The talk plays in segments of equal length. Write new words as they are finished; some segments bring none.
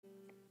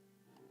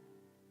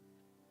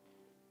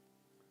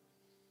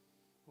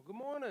Well,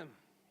 good morning.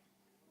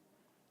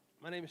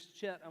 My name is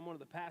Chet. I'm one of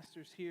the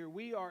pastors here.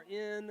 We are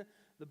in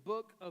the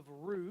book of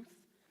Ruth.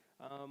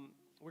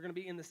 We're going to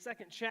be in the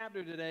second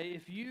chapter today.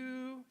 If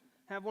you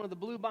have one of the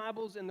blue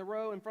Bibles in the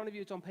row in front of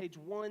you, it's on page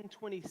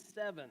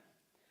 127.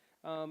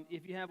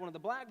 If you have one of the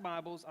black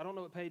Bibles, I don't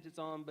know what page it's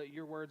on, but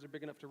your words are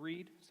big enough to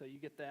read, so you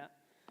get that.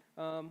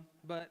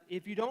 But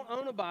if you don't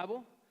own a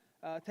Bible,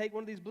 take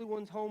one of these blue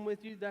ones home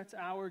with you. That's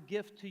our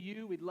gift to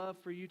you. We'd love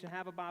for you to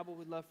have a Bible.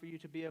 We'd love for you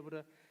to be able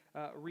to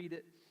read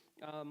it.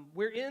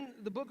 We're in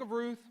the book of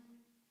Ruth,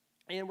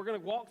 and we're going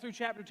to walk through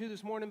chapter 2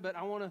 this morning, but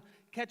I want to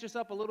catch us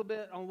up a little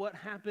bit on what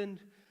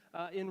happened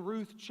in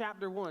Ruth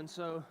chapter 1.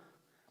 So,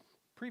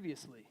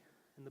 previously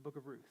in the book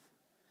of Ruth.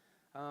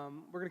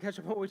 We're going to catch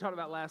up on what we talked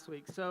about last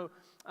week. So,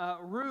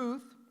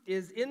 Ruth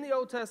is in the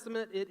Old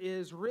Testament. It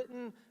is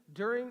written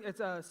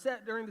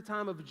set during the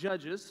time of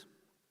Judges.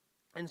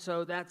 And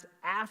so that's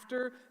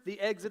after the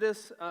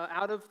Exodus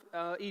out of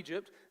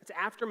Egypt. It's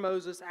after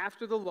Moses,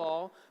 after the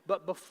law,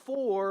 but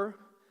before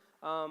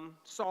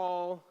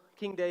Saul,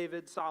 King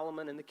David,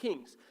 Solomon, and the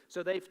kings.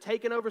 So they've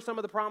taken over some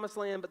of the promised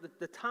land, but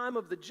the time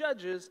of the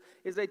Judges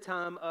is a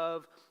time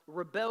of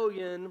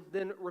rebellion,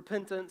 then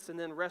repentance, and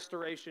then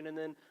restoration, and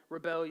then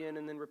rebellion,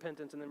 and then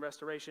repentance, and then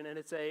restoration. And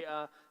it's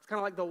kind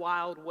of like the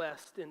Wild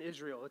West in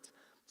Israel. It's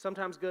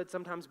sometimes good,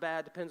 sometimes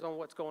bad, depends on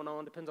what's going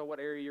on, depends on what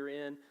area you're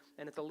in,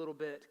 and it's a little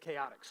bit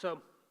chaotic.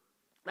 So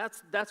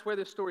that's where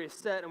this story is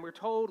set, and we're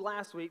told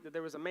last week that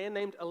there was a man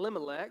named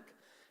Elimelech,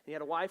 and he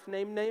had a wife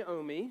named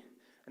Naomi,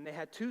 and they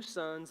had two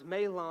sons,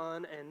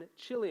 Mahlon and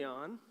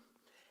Chilion,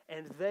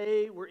 and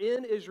they were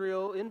in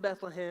Israel, in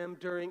Bethlehem,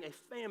 during a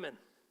famine,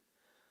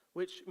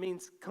 which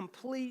means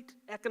complete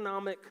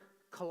economic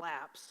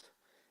collapse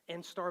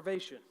and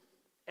starvation.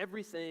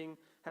 Everything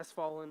has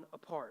fallen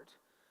apart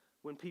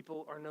when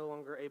people are no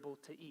longer able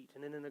to eat.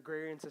 And in an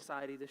agrarian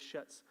society, this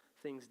shuts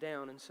things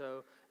down. And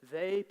so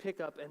they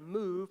pick up and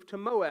move to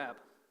Moab.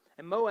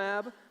 And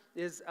Moab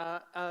is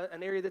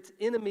an area that's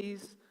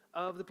enemies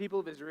of the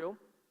people of Israel.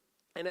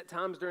 And at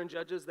times during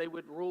Judges, they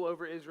would rule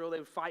over Israel. They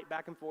would fight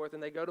back and forth,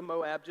 and they go to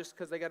Moab just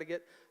because they got to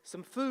get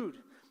some food.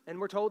 And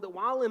we're told that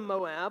while in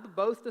Moab,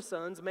 both the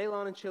sons,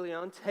 Mahlon and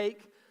Chilion,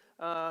 take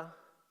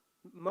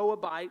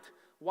Moabite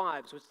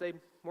wives, which they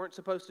weren't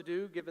supposed to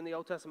do given the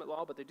Old Testament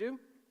law, but they do.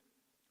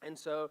 And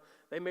so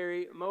they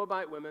marry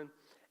Moabite women,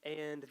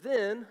 and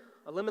then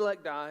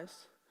Elimelech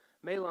dies,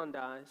 Mahlon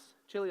dies,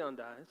 Chilion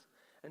dies,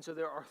 and so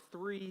there are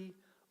three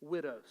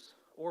widows,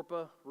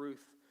 Orpah,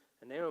 Ruth,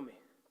 and Naomi.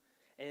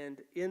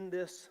 And in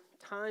this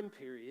time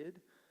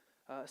period,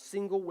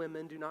 single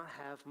women do not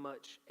have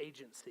much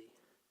agency.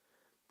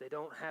 They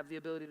don't have the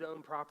ability to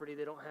own property.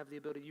 They don't have the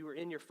ability. You were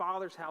in your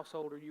father's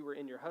household or you were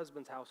in your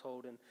husband's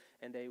household,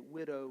 and a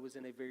widow was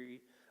in a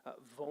very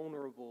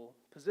vulnerable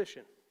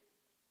position.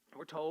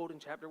 We're told in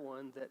chapter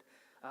 1 that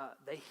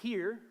they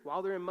hear,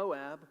 while they're in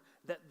Moab,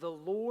 that the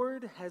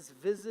Lord has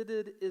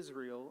visited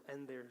Israel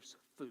and there's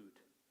food.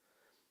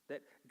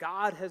 That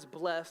God has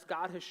blessed,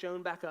 God has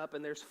shown back up,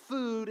 and there's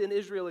food in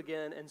Israel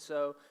again. And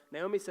so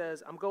Naomi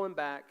says, I'm going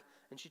back.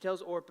 And she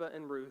tells Orpah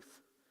and Ruth,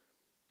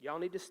 y'all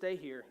need to stay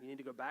here. You need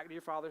to go back to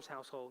your father's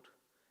household,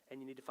 and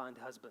you need to find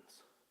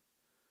husbands.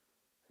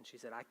 And she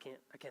said, I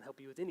can't help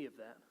you with any of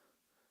that.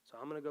 So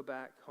I'm going to go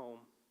back home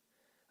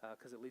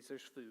because at least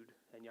there's food,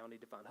 and y'all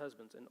need to find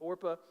husbands. And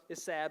Orpah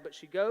is sad, but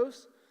she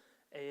goes,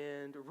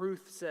 and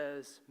Ruth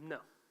says, no,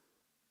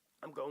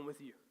 I'm going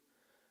with you.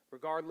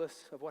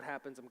 Regardless of what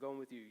happens, I'm going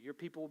with you. Your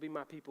people will be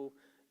my people.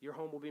 Your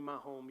home will be my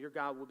home. Your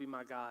God will be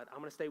my God. I'm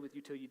going to stay with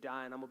you till you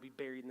die, and I'm going to be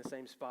buried in the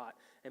same spot.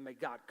 And may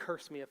God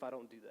curse me if I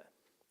don't do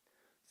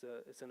that.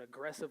 It's an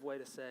aggressive way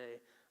to say,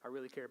 I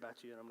really care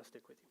about you, and I'm going to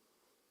stick with you.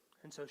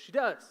 And so she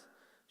does.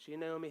 She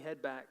and Naomi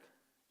head back,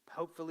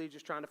 hopefully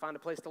just trying to find a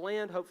place to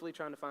land, hopefully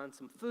trying to find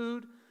some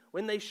food.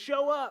 When they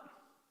show up,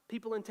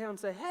 people in town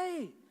say,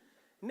 hey,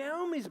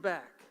 Naomi's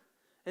back.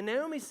 And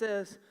Naomi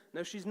says,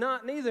 no, she's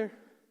not neither.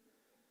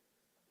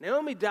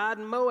 Naomi died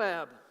in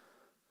Moab.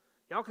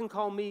 Y'all can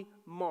call me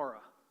Mara,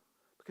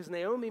 because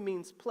Naomi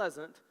means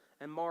pleasant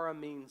and Mara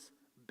means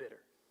bitter.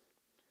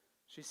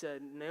 She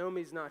said,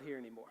 Naomi's not here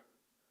anymore.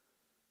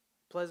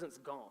 Pleasant's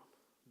gone.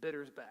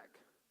 Bitter's back.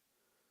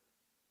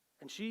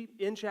 And she,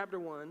 in chapter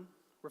 1,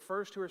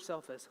 refers to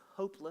herself as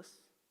hopeless,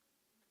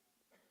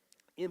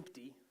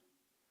 empty,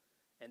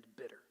 and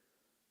bitter.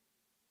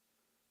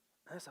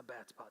 That's a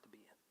bad spot to be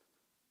in.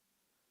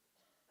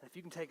 And if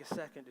you can take a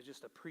second to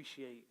just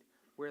appreciate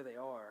where they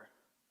are,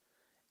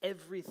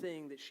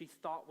 everything that she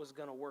thought was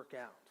going to work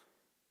out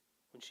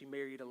when she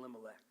married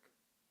Elimelech,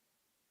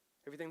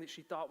 everything that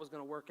she thought was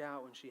going to work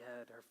out when she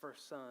had her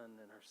first son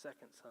and her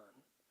second son,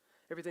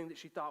 everything that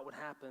she thought would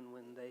happen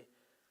when they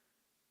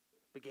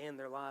began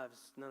their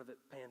lives, none of it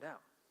panned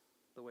out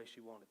the way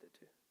she wanted it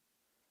to.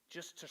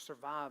 Just to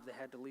survive, they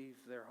had to leave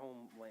their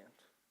homeland.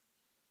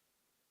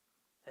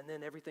 And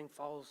then everything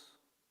falls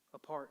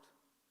apart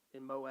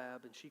in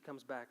Moab, and she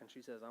comes back and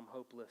she says, I'm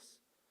hopeless,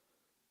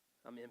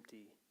 I'm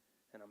empty,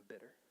 and I'm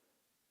bitter.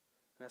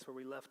 And that's where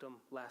we left them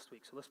last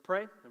week. So let's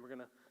pray, and we're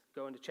going to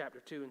go into chapter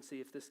 2 and see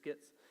if this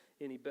gets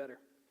any better.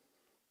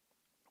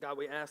 God,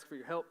 we ask for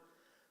your help.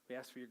 We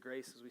ask for your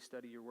grace as we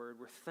study your word.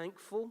 We're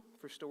thankful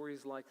for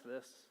stories like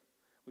this.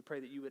 We pray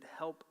that you would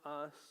help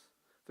us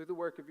through the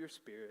work of your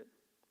Spirit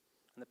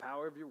and the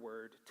power of your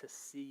word to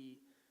see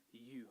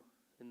you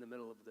in the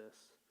middle of this,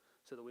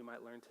 so that we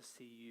might learn to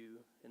see you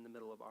in the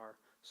middle of our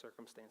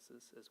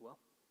circumstances as well.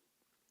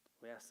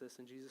 We ask this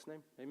in Jesus'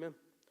 name. Amen.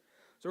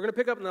 So we're going to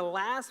pick up in the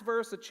last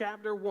verse of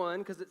chapter 1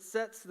 because it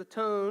sets the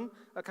tone,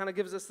 kind of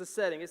gives us the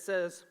setting. It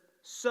says,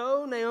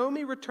 "So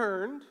Naomi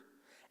returned,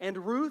 and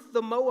Ruth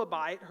the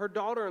Moabite, her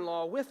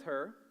daughter-in-law, with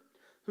her,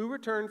 who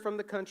returned from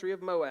the country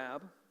of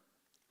Moab.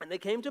 And they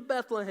came to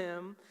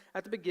Bethlehem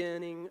at the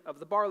beginning of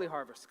the barley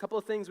harvest." A couple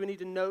of things we need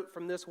to note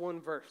from this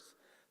one verse.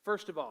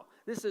 First of all,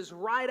 this is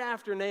right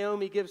after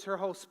Naomi gives her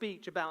whole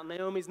speech about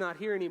Naomi's not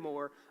here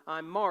anymore,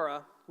 I'm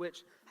Mara,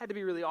 which had to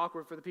be really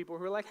awkward for the people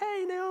who were like,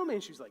 "Hey, Naomi,"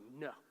 and she's like,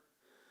 "No."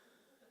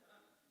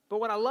 But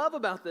what I love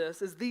about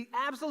this is the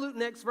absolute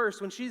next verse,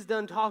 when she's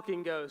done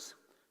talking, goes,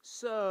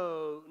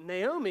 "So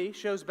Naomi,"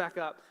 shows back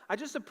up. I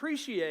just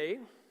appreciate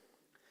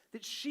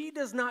that she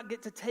does not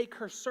get to take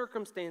her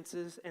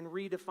circumstances and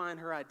redefine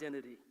her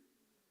identity.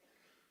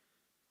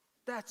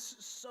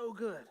 That's so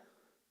good.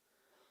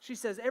 She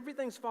says,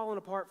 everything's fallen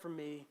apart for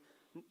me.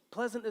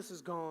 Pleasantness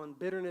is gone.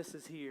 Bitterness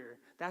is here.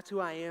 That's who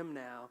I am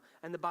now.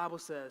 And the Bible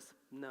says,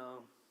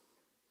 no.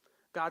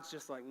 God's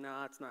just like,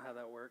 nah, that's not how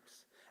that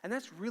works. And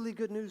that's really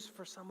good news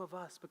for some of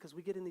us, because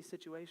we get in these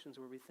situations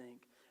where we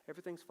think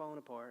everything's fallen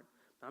apart.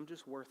 I'm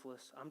just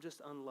worthless. I'm just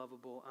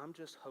unlovable. I'm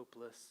just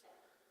hopeless.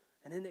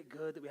 And isn't it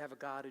good that we have a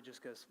God who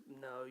just goes,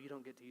 no, you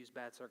don't get to use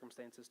bad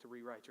circumstances to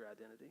rewrite your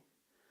identity?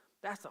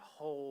 That's a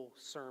whole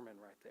sermon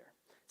right there.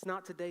 It's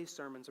not today's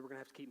sermon, so we're going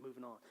to have to keep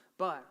moving on.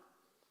 But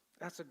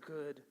that's a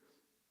good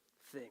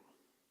thing.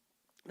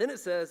 Then it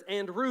says,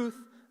 and Ruth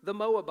the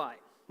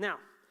Moabite. Now,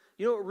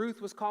 you know what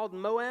Ruth was called in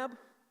Moab?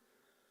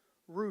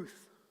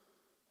 Ruth.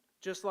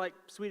 Just like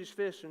Swedish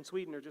fish in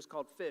Sweden are just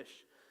called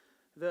fish.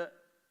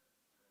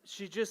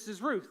 She just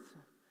is Ruth.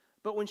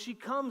 But when she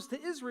comes to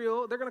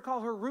Israel, they're going to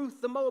call her Ruth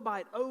the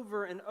Moabite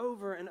over and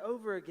over and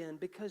over again,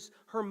 because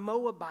her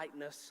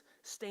Moabiteness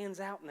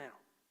stands out now.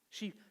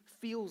 She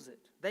feels it.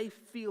 They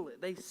feel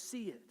it. They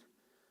see it.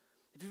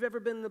 If you've ever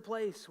been in a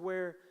place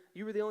where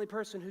you were the only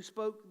person who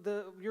spoke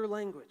your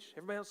language,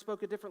 everybody else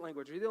spoke a different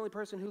language, or you're the only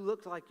person who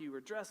looked like you or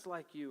dressed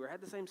like you or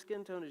had the same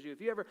skin tone as you,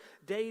 if you ever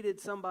dated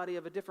somebody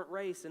of a different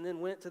race and then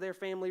went to their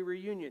family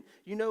reunion,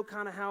 you know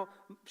kind of how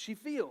she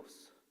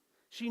feels.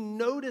 She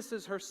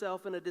notices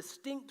herself in a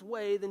distinct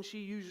way than she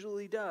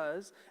usually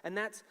does, and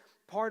that's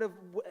part of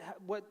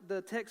what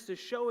the text is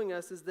showing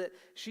us, is that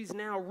she's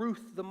now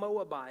Ruth the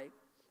Moabite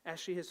as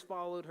she has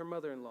followed her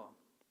mother-in-law.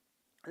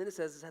 And then it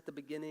says it's at the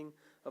beginning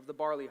of the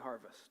barley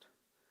harvest,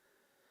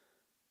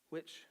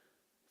 which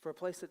for a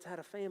place that's had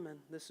a famine,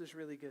 this is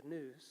really good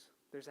news.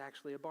 There's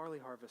actually a barley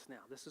harvest now.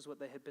 This is what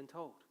they had been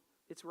told.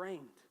 It's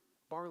rained.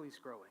 Barley's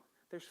growing.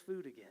 There's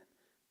food again.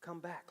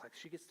 Come back. Like,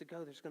 she gets to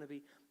go. There's going to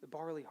be the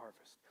barley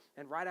harvest.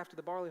 And right after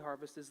the barley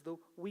harvest is the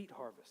wheat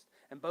harvest.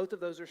 And both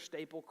of those are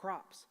staple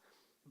crops.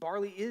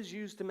 Barley is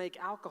used to make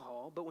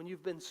alcohol, but when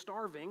you've been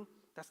starving,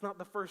 that's not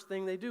the first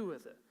thing they do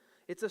with it.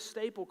 It's a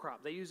staple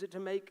crop. They use it to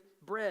make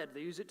bread. They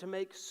use it to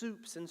make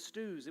soups and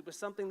stews. It was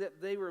something that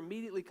they were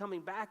immediately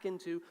coming back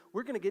into.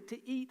 We're going to get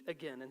to eat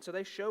again. And so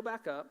they show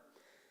back up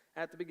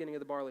at the beginning of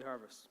the barley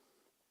harvest.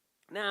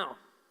 Now,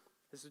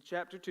 this is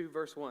chapter 2,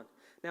 verse 1.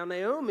 Now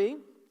Naomi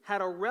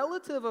had a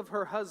relative of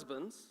her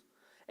husband's,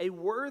 a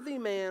worthy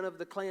man of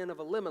the clan of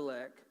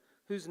Elimelech,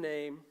 whose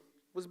name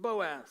was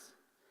Boaz.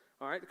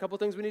 All right, a couple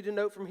things we need to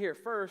note from here.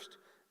 First,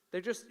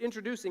 they're just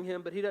introducing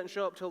him, but he doesn't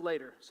show up till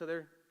later. So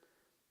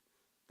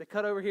they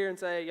cut over here and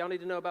say, y'all need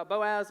to know about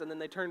Boaz, and then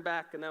they turn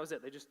back, and that was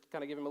it. They just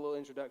kind of give him a little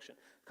introduction.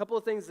 A couple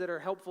of things that are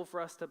helpful for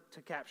us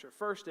to capture.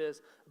 First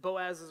is,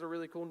 Boaz is a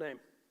really cool name.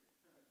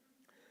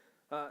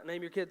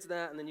 Name your kids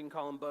that, and then you can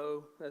call him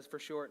Bo. That's for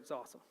short. It's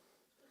awesome.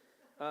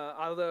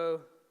 Although,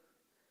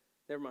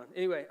 never mind.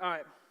 Anyway, all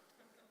right.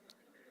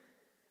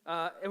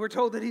 And we're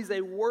told that he's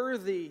a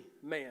worthy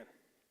man.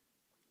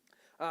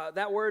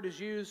 That word is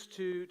used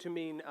to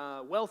mean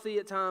wealthy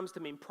at times, to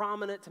mean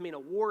prominent, to mean a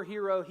war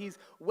hero. He's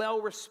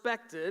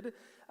well-respected,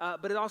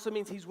 but it also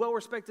means he's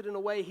well-respected in a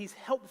way he's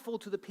helpful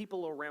to the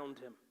people around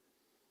him.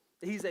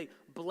 He's a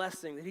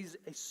blessing, that he's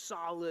a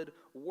solid,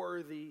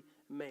 worthy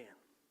man.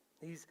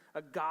 He's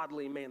a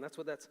godly man. That's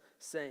what that's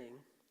saying.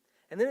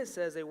 And then it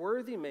says a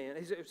worthy man.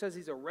 It says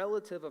he's a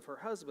relative of her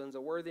husband's,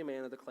 a worthy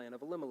man of the clan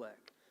of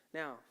Elimelech.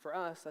 Now, for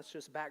us, that's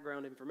just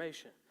background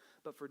information.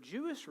 But for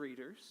Jewish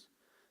readers,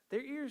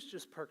 their ears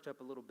just perked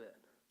up a little bit.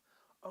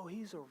 Oh,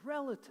 he's a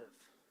relative.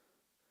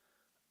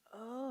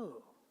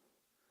 Oh,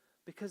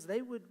 because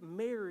they would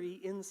marry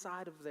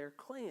inside of their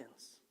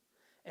clans.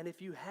 And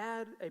if you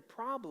had a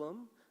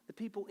problem, the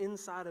people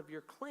inside of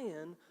your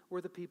clan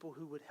were the people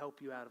who would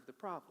help you out of the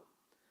problem.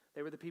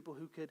 They were the people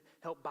who could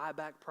help buy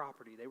back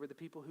property. They were the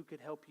people who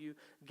could help you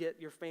get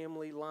your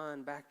family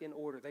line back in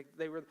order.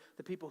 They were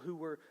the people who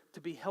were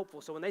to be helpful.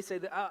 So when they say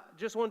that, I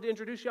just wanted to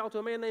introduce y'all to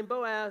a man named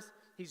Boaz,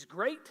 he's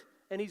great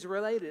and he's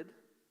related,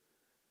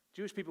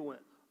 Jewish people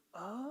went,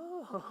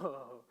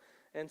 Oh.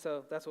 And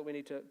so that's what we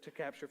need to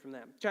capture from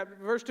that.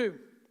 Verse 2.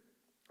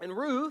 And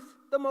Ruth,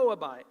 the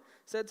Moabite,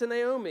 said to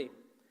Naomi,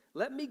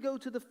 let me go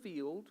to the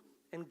field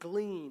and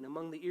glean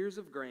among the ears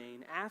of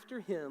grain after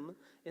him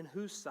in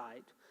whose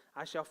sight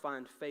I shall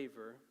find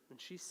favor. And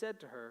she said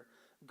to her,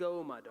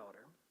 go, my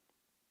daughter.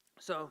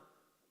 So,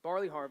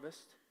 barley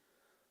harvest,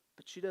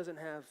 but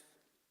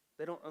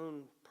they don't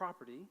own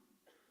property.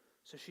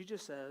 So she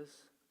just says,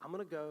 I'm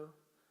going to go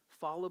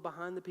follow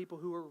behind the people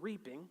who are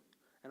reaping,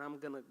 and I'm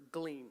going to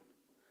glean.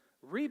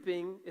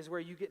 Reaping is where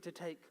you get to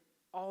take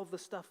all the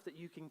stuff that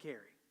you can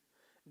carry.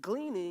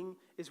 Gleaning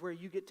is where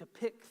you get to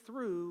pick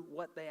through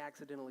what they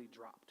accidentally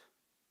dropped.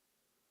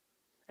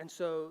 And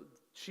so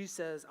she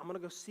says, I'm going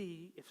to go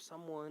see if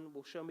someone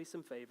will show me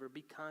some favor,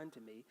 be kind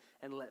to me,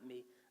 and let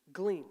me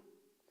glean.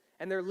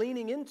 And they're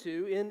leaning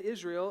into, in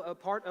Israel, a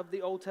part of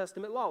the Old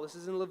Testament law. This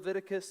is in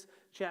Leviticus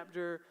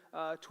chapter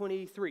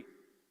 23.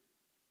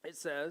 It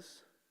says,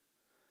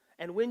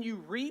 and when you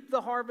reap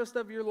the harvest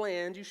of your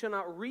land, you shall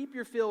not reap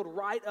your field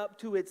right up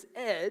to its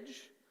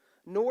edge,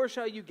 nor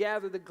shall you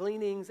gather the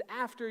gleanings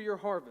after your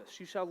harvest.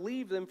 You shall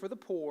leave them for the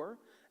poor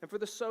and for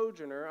the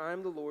sojourner. I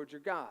am the Lord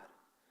your God.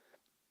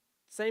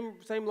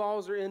 Same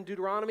laws are in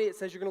Deuteronomy. It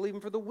says you're going to leave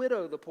them for the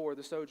widow, the poor,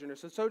 the sojourner.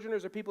 So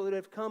sojourners are people that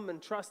have come and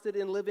trusted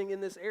in living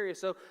in this area.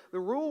 So the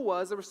rule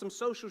was there was some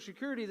social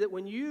security that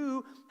when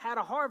you had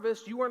a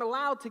harvest, you weren't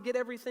allowed to get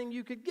everything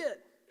you could get.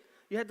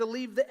 You had to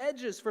leave the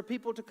edges for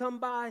people to come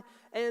by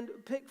and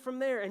pick from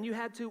there. And you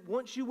had to,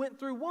 once you went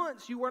through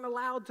once, you weren't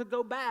allowed to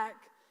go back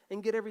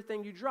and get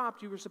everything you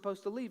dropped. You were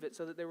supposed to leave it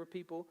so that there were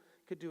people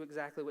could do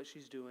exactly what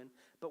she's doing.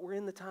 But we're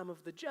in the time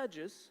of the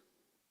judges,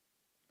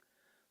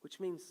 which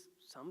means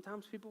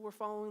sometimes people were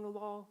following the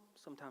law,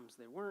 sometimes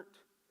they weren't.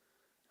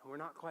 And we're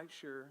not quite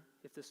sure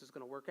if this is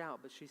going to work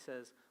out. But she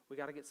says, we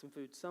got to get some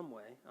food some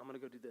way. I'm going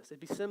to go do this. It'd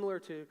be similar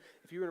to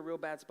if you were in a real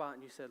bad spot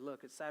and you said,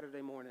 look, it's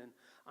Saturday morning.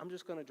 I'm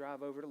just going to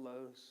drive over to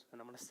Lowe's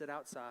and I'm going to sit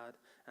outside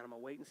and I'm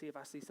going to wait and see if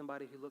I see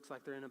somebody who looks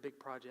like they're in a big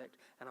project.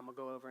 And I'm going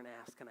to go over and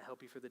ask, can I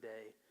help you for the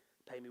day?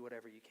 Pay me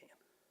whatever you can.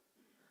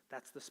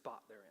 That's the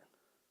spot they're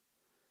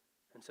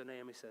in. And so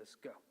Naomi says,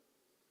 go.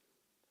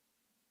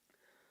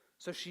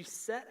 So she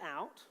set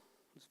out,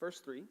 it's verse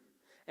 3,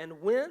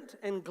 and went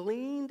and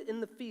gleaned in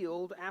the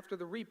field after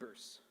the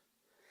reapers.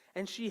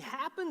 And she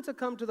happened to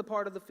come to the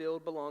part of the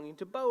field belonging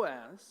to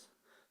Boaz,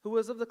 who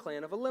was of the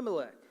clan of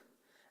Elimelech.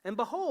 And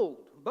behold,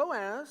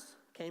 Boaz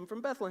came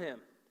from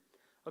Bethlehem.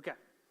 Okay.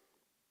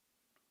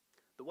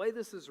 The way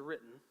this is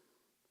written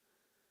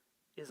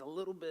is a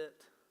little bit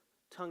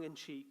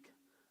tongue-in-cheek,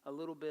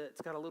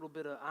 it's got a little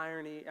bit of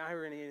irony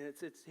in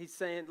it. He's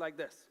saying like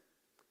this.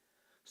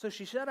 So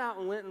she set out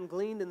and went and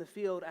gleaned in the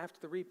field after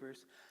the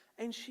reapers,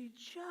 and she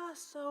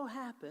just so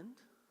happened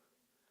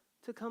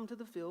to come to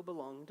the field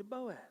belonging to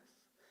Boaz.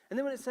 And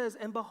then when it says,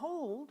 and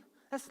behold,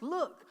 that's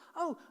look.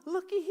 Oh,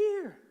 looky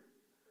here.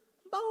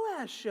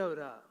 Boaz showed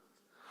up.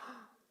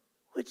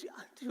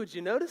 Would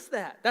you notice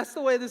that? That's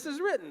the way this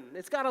is written.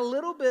 It's got a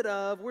little bit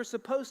of, we're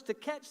supposed to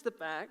catch the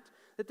fact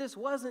that this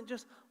wasn't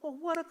just, well,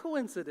 what a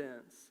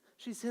coincidence.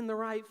 She's in the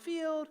right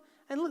field,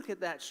 and look at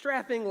that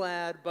strapping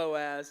lad,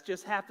 Boaz,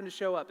 just happened to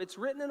show up. It's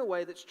written in a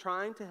way that's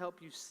trying to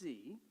help you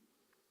see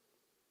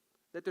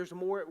that there's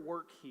more at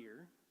work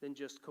here than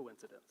just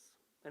coincidence.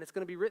 And it's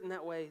going to be written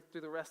that way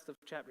through the rest of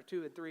chapter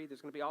 2 and 3.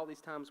 There's going to be all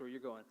these times where you're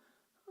going,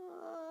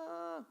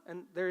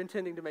 and they're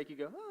intending to make you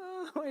go,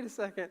 wait a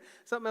second,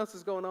 something else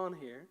is going on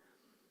here.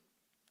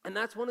 And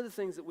that's one of the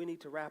things that we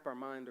need to wrap our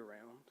mind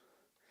around,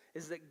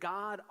 is that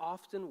God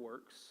often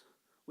works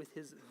with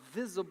his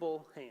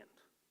visible hand.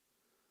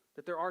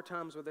 That there are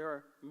times where there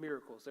are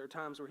miracles. There are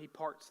times where he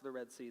parts the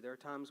Red Sea. There are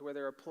times where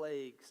there are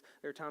plagues.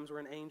 There are times where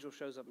an angel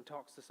shows up and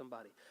talks to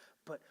somebody.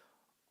 But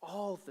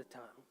all the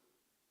time,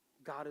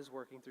 God is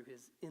working through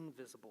his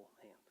invisible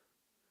hand.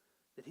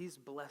 That he's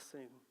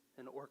blessing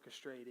and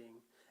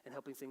orchestrating and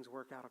helping things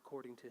work out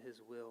according to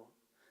his will.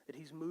 That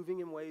he's moving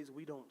in ways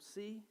we don't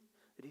see.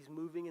 That he's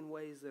moving in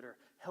ways that are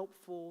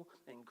helpful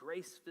and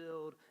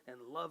grace-filled and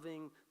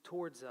loving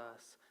towards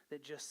us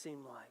that just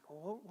seem like,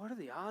 well, what are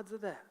the odds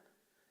of that?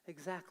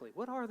 Exactly.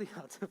 What are the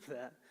odds of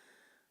that?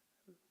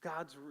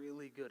 God's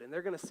really good. And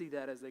they're going to see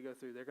that as they go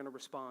through. They're going to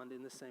respond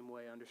in the same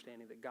way,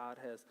 understanding that God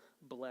has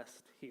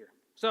blessed here.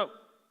 So,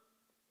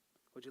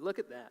 would you look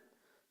at that?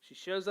 She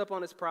shows up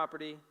on his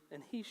property,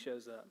 and he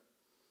shows up.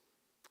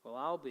 Well,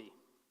 I'll be.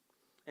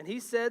 And he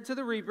said to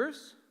the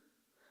reapers,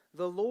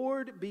 the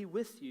Lord be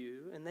with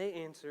you. And they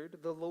answered,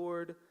 the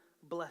Lord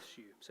bless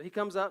you. So he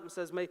comes up and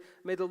says, may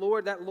the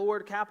Lord, that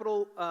Lord,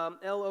 capital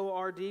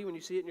L-O-R-D, when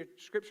you see it in your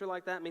scripture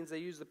like that, means they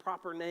use the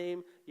proper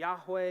name,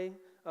 Yahweh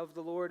of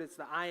the Lord. It's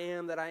the I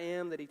am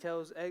that he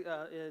tells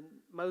in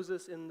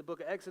Moses in the book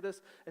of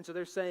Exodus. And so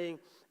they're saying,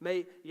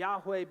 may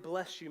Yahweh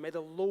bless you. May the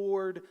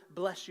Lord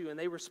bless you. And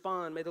they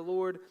respond, may the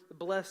Lord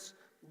bless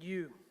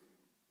you.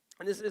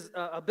 And this is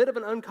a bit of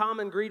an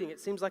uncommon greeting.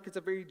 It seems like it's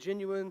a very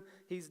genuine,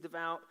 he's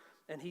devout,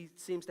 and he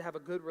seems to have a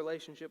good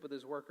relationship with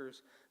his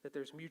workers, that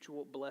there's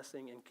mutual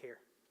blessing and care.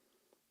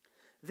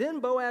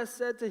 Then Boaz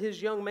said to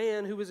his young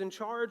man who was in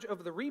charge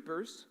of the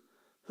reapers,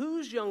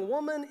 Whose young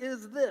woman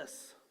is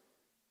this?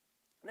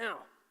 Now,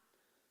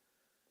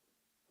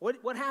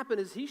 what happened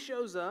is he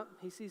shows up,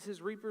 he sees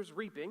his reapers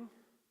reaping,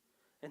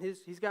 and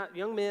he's got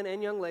young men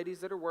and young ladies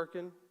that are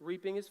working,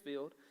 reaping his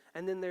field,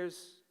 and then there's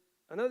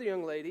another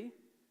young lady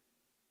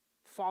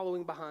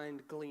following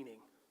behind, gleaning.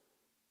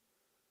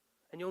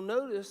 And you'll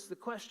notice the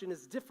question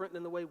is different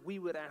than the way we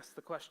would ask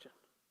the question.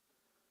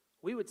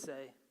 We would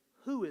say,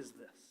 who is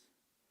this?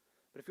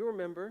 But if you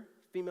remember,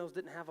 females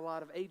didn't have a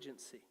lot of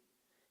agency.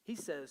 He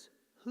says,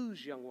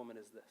 whose young woman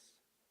is this?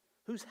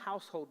 Whose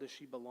household does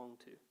she belong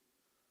to?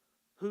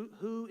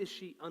 Who is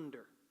she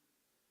under?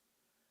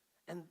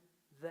 And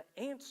the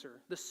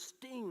answer, the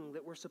sting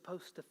that we're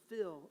supposed to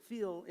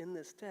feel in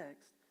this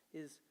text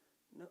is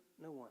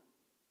no one.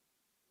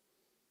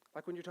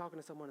 Like when you're talking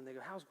to someone and they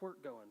go, how's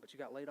work going? But you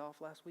got laid off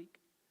last week?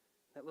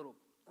 That little,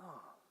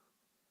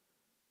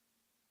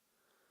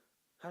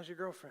 how's your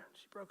girlfriend?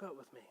 She broke up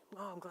with me.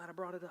 Oh, I'm glad I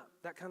brought it up.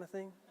 That kind of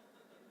thing.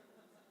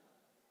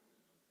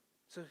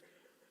 So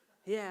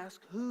he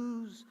asks,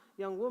 whose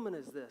young woman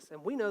is this?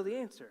 And we know the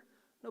answer.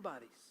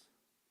 Nobody's.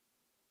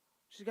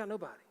 She's got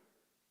nobody.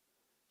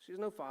 She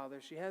has no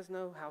father. She has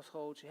no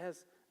household. She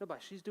has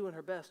nobody. She's doing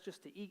her best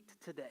just to eat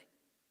today.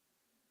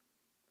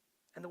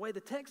 And the way the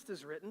text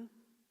is written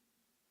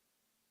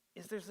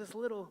is there's this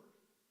little,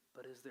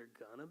 but is there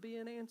gonna be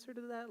an answer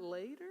to that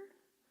later?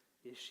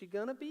 Is she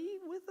gonna be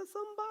with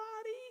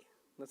somebody?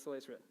 That's the way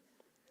it's written.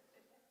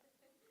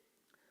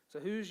 So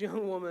whose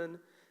young woman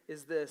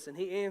is this? And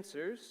he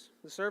answers,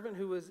 the servant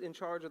who was in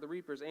charge of the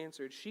reapers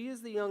answered, she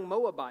is the young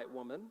Moabite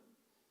woman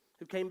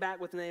who came back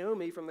with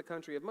Naomi from the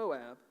country of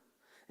Moab.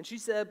 And she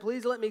said,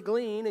 please let me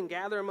glean and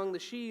gather among the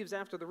sheaves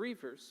after the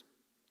reapers.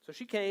 So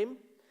she came,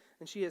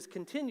 and she has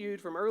continued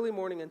from early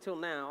morning until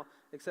now,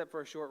 except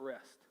for a short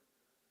rest.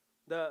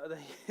 The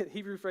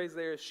Hebrew phrase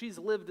there is she's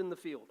lived in the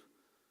field.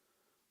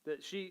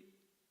 That she's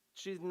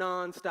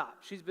nonstop.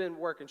 She's been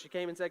working. She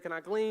came and said, can I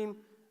glean?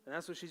 And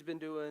that's what she's been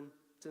doing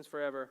since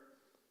forever.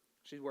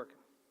 She's working.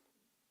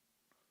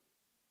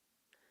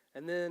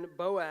 And then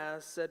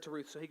Boaz said to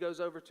Ruth, so he goes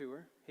over to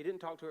her. He didn't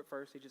talk to her at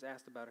first. He just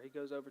asked about her. He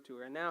goes over to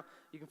her. And now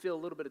you can feel a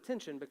little bit of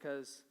tension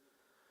because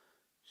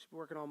she's been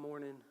working all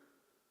morning.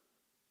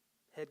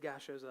 Head guy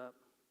shows up,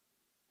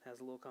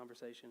 has a little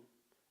conversation.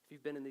 If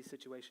you've been in these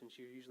situations,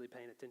 you're usually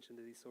paying attention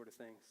to these sort of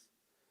things.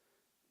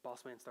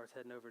 Boss man starts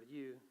heading over to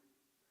you.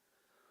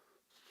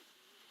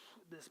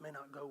 This may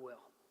not go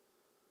well.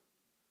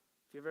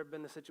 If you've ever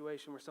been in a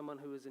situation where someone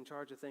who is in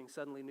charge of things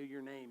suddenly knew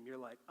your name, you're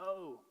like,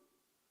 oh,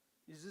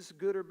 is this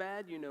good or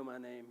bad? You know my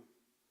name.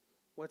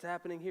 What's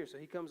happening here? So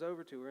he comes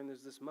over to her, and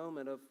there's this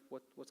moment of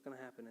what's going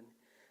to happen. And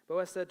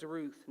Boaz said to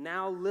Ruth,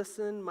 now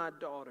listen, my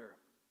daughter.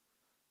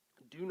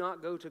 Do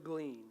not go to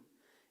glean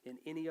in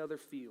any other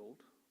field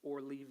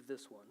or leave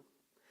this one,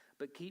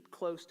 but keep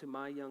close to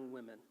my young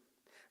women.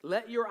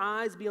 Let your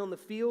eyes be on the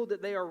field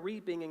that they are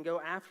reaping and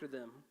go after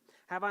them.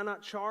 Have I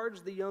not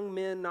charged the young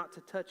men not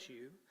to touch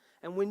you?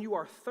 And when you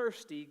are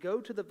thirsty,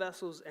 go to the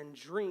vessels and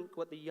drink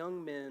what the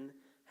young men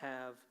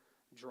have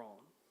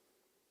drawn.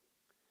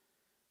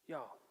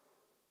 Y'all,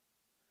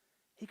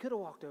 he could have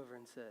walked over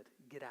and said,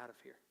 get out of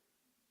here.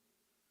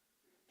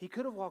 He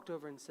could have walked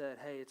over and said,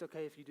 hey, it's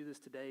okay if you do this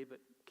today, but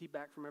keep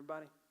back from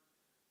everybody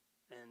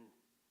and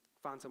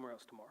find somewhere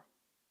else tomorrow.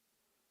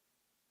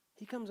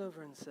 He comes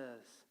over and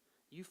says,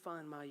 you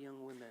find my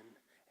young women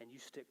and you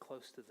stick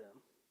close to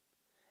them.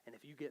 And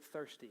if you get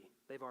thirsty,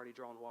 they've already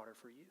drawn water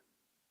for you.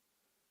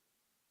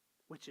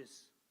 Which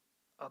is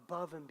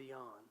above and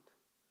beyond.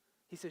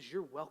 He says,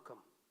 you're welcome.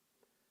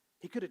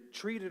 He could have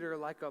treated her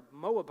like a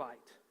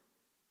Moabite.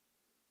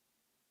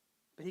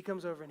 But he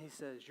comes over and he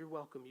says, you're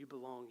welcome, you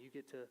belong, you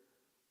get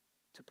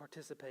to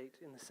participate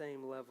in the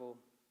same level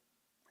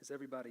as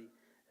everybody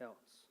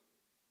else.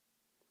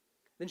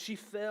 Then she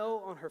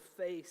fell on her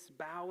face,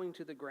 bowing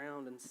to the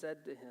ground, and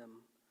said to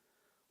him,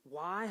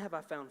 why have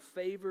I found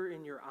favor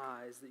in your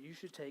eyes that you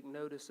should take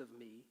notice of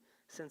me,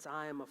 since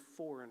I am a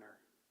foreigner?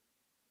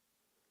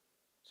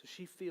 So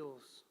she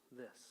feels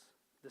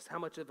this, how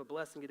much of a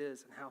blessing it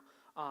is and how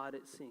odd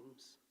it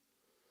seems.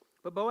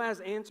 But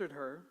Boaz answered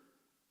her,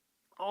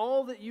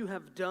 all that you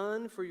have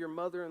done for your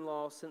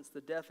mother-in-law since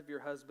the death of your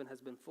husband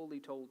has been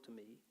fully told to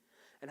me,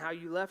 and how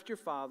you left your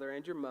father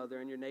and your mother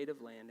and your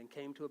native land and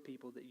came to a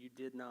people that you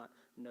did not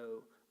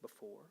know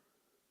before.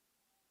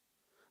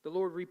 The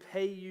Lord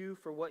repay you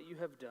for what you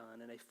have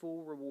done, and a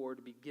full reward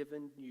to be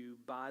given you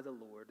by the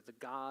Lord, the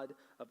God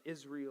of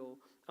Israel,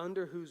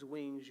 under whose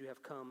wings you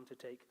have come to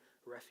take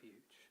refuge.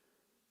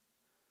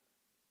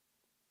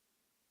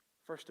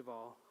 First of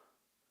all,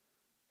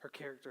 her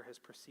character has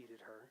preceded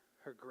her.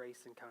 Her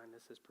grace and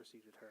kindness has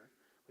preceded her.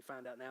 We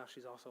find out now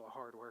she's also a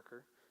hard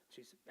worker.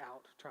 She's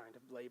out trying to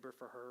labor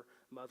for her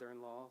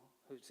mother-in-law,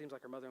 who seems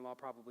like her mother-in-law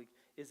probably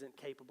isn't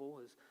capable,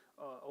 is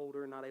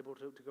older and not able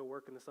to go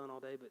work in the sun all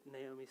day. But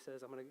Naomi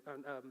says,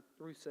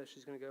 Ruth says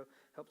she's going to go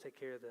help take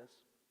care of this.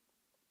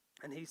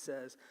 And he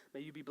says,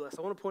 may you be blessed.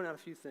 I want to point out a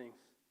few things.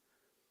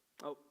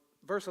 Oh,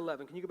 verse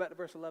 11. Can you go back to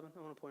verse 11?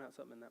 I want to point out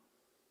something in that.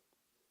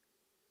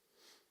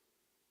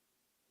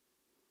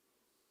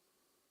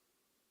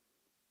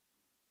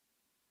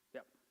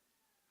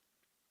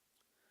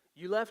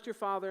 You left your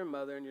father and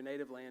mother and your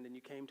native land, and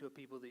you came to a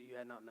people that you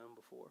had not known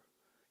before.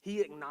 He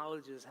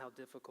acknowledges how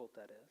difficult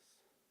that is.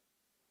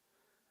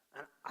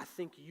 And I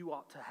think you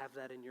ought to have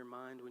that in your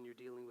mind when you're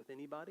dealing with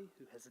anybody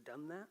who has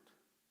done that.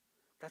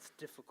 That's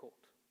difficult.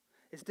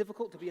 It's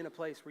difficult to be in a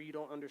place where you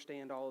don't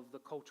understand all of the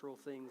cultural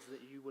things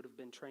that you would have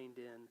been trained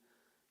in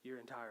your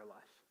entire life.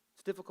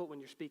 It's difficult when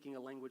you're speaking a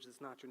language that's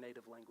not your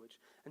native language.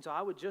 And so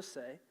I would just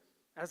say,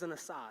 as an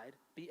aside,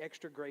 be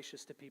extra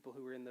gracious to people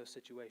who are in those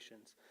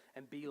situations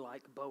and be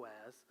like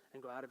Boaz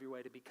and go out of your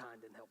way to be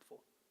kind and helpful.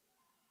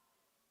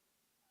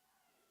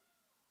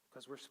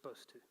 Because we're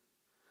supposed to.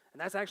 And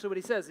that's actually what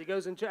he says. He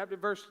goes in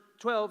verse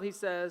 12, he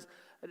says,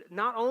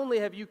 not only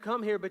have you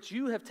come here, but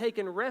you have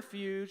taken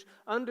refuge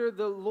under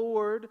the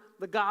Lord,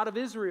 the God of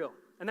Israel.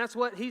 And that's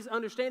what he's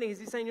understanding.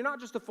 He's saying you're not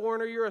just a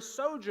foreigner, you're a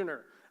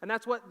sojourner. And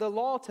that's what the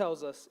law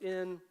tells us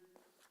in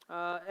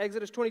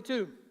Exodus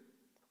 22.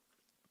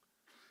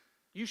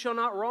 You shall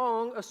not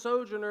wrong a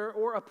sojourner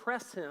or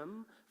oppress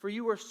him, for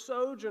you are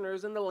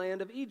sojourners in the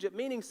land of Egypt.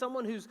 Meaning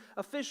someone who's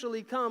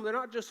officially come, they're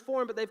not just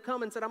foreign, but they've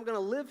come and said, I'm going to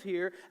live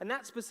here. And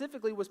that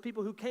specifically was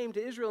people who came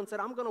to Israel and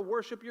said, I'm going to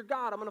worship your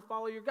God. I'm going to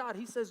follow your God.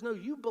 He says, no,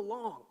 you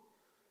belong.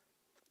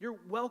 You're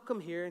welcome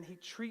here. And he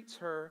treats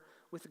her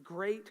with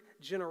great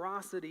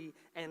generosity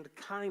and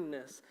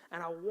kindness.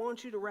 And I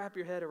want you to wrap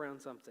your head around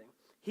something.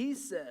 He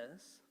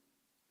says,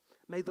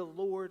 may the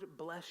Lord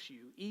bless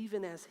you,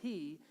 even as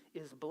he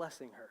is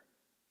blessing her.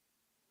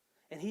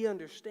 And he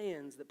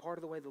understands that part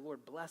of the way the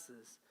Lord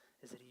blesses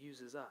is that he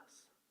uses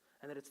us.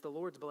 And that it's the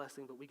Lord's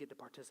blessing, but we get to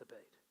participate.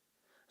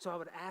 So I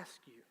would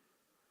ask you,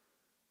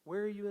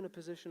 where are you in a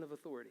position of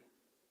authority?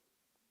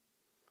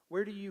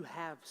 Where do you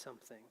have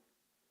something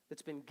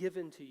that's been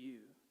given to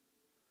you?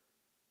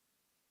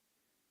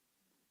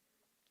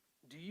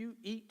 Do you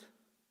eat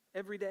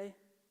every day?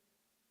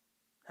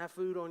 Have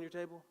food on your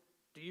table?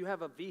 Do you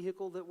have a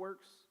vehicle that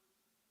works?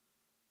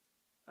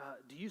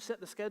 Do you set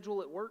the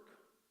schedule at work?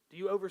 Do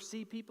you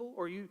oversee people?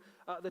 Or are you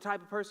the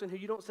type of person who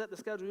you don't set the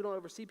schedule, you don't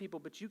oversee people,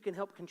 but you can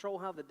help control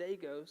how the day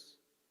goes?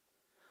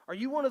 Are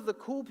you one of the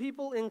cool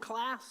people in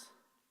class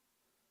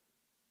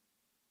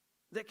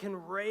that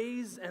can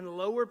raise and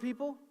lower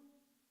people?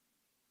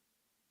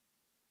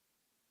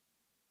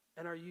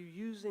 And are you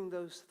using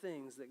those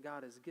things that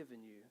God has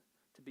given you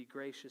to be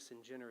gracious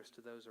and generous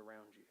to those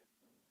around you?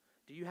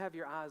 Do you have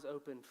your eyes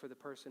open for the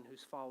person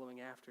who's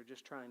following after,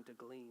 just trying to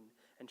glean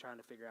and trying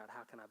to figure out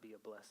how can I be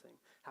a blessing?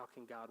 How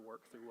can God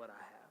work through what I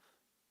have?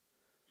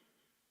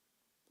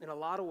 In a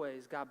lot of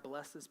ways, God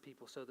blesses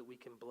people so that we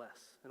can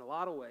bless. In a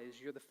lot of ways,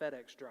 you're the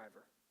FedEx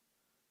driver.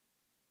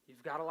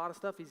 You've got a lot of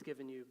stuff he's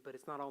given you, but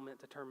it's not all meant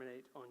to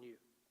terminate on you.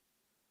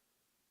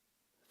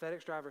 The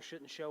FedEx driver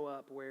shouldn't show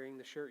up wearing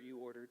the shirt you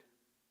ordered.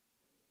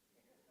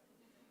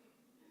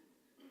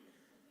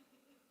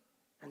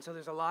 And so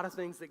there's a lot of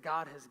things that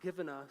God has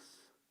given us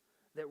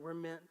that we're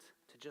meant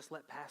to just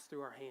let pass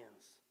through our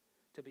hands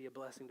to be a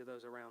blessing to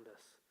those around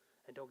us.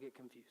 And don't get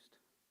confused.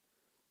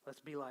 Let's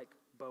be like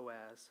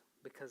Boaz,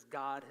 because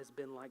God has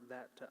been like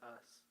that to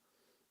us.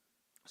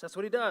 So that's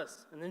what he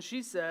does. And then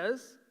she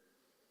says,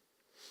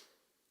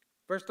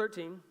 verse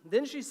 13,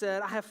 then she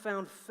said, I have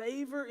found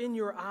favor in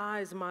your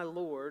eyes, my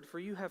Lord, for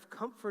you have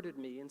comforted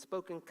me and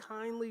spoken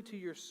kindly to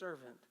your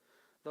servant,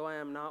 though I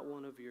am not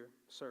one of your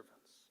servants.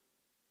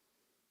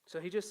 So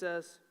he just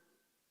says,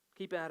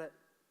 keep at it.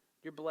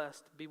 You're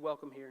blessed. Be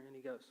welcome here. And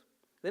he goes.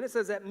 Then it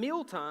says, at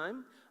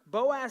mealtime,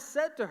 Boaz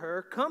said to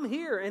her, come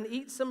here and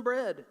eat some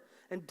bread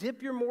and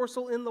dip your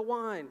morsel in the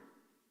wine.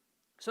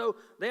 So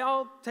they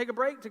all take a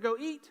break to go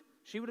eat.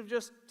 She would have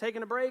just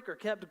taken a break or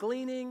kept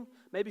gleaning.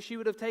 Maybe she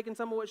would have taken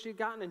some of what she'd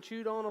gotten and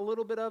chewed on a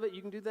little bit of it.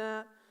 You can do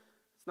that.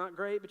 It's not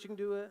great, but you can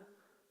do it.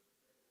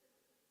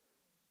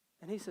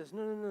 And he says,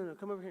 no,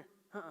 come over here.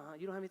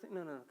 You don't have anything?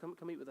 No,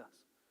 come eat with us.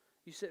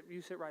 You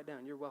sit right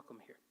down. You're welcome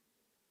here.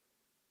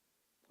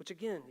 Which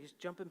again, he's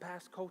jumping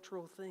past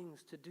cultural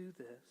things to do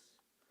this,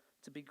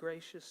 to be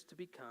gracious, to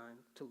be kind,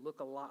 to look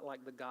a lot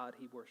like the God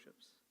he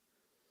worships.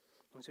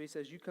 And so he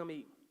says, you come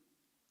eat.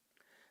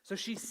 So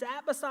she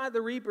sat beside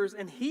the reapers,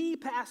 and he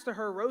passed to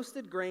her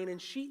roasted grain, and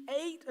she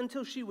ate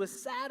until she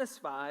was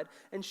satisfied,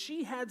 and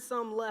she had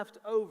some left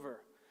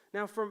over.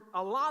 Now, for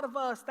a lot of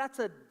us, that's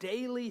a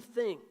daily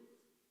thing.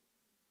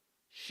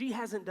 She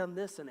hasn't done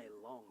this in a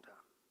long time.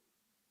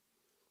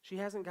 She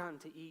hasn't gotten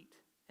to eat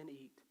and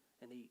eat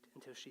and eat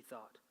until she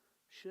thought,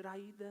 should I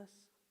eat this?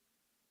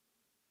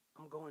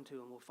 I'm going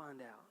to, and we'll find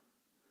out.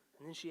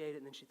 And then she ate it,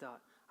 and then she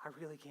thought, I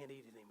really can't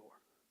eat it anymore.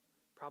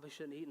 Probably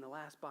shouldn't have eaten the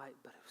last bite,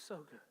 but it was so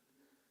good.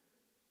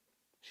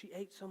 She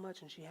ate so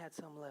much, and she had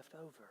some left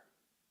over.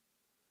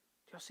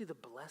 Do y'all see the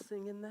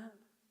blessing in that?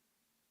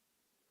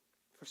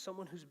 For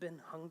someone who's been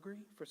hungry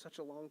for such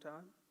a long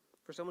time,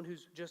 for someone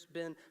who's just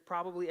been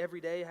probably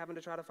every day having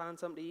to try to find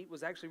something to eat,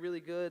 was actually really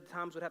good.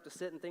 Times would have to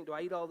sit and think, do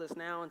I eat all this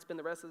now and spend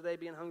the rest of the day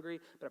being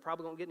hungry, but I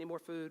probably won't get any more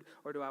food,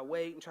 or do I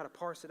wait and try to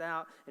parse it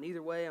out? And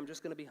either way, I'm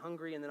just going to be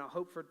hungry, and then I'll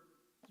hope to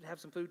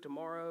have some food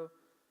tomorrow.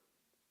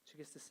 She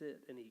gets to sit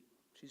and eat.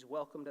 She's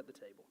welcomed at the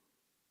table.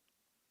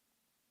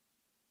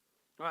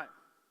 All right.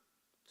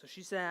 So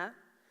she sat,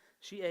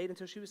 She ate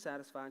until she was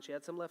satisfied, and she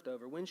had some left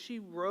over. When she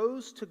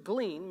rose to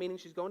glean, meaning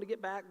she's going to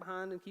get back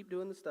behind and keep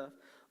doing the stuff,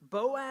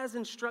 Boaz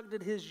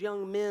instructed his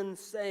young men,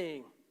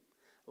 saying,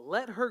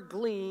 let her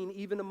glean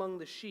even among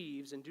the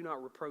sheaves, and do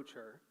not reproach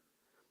her.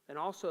 And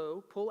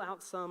also pull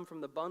out some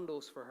from the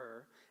bundles for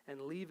her,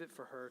 and leave it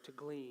for her to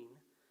glean,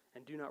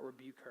 and do not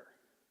rebuke her.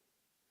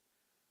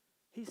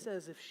 He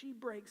says if she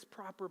breaks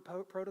proper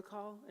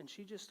protocol, and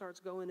she just starts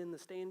going in the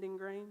standing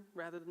grain,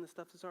 rather than the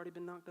stuff that's already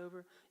been knocked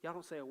over, y'all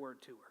don't say a word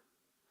to her.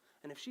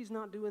 And if she's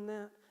not doing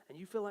that, and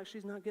you feel like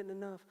she's not getting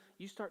enough,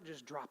 you start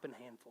just dropping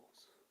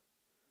handfuls.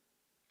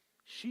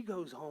 She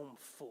goes home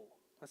full.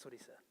 That's what he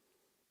said.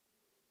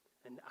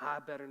 And I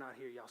better not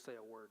hear y'all say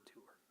a word to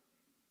her.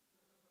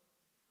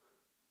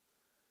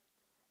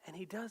 And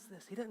he does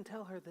this. He doesn't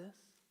tell her this.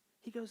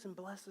 He goes and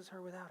blesses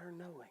her without her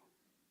knowing.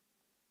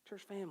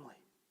 Church family,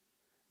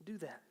 do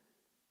that.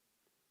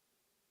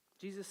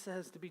 Jesus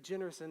says to be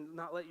generous and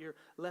not let your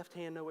left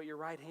hand know what your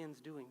right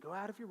hand's doing. Go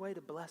out of your way to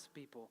bless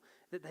people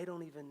that they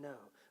don't even know.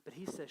 But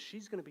he says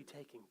she's going to be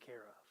taken care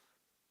of.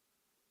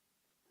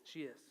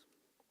 She is.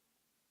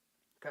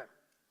 Okay.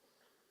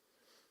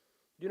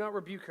 Do not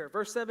rebuke her.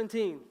 Verse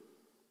 17.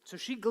 So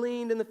she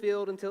gleaned in the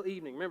field until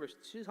evening. Remember,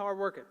 she's hard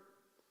working.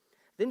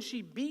 Then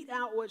she beat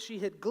out what she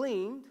had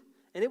gleaned,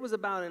 and it was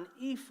about an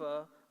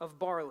ephah of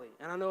barley.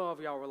 And I know all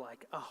of y'all were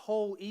like, a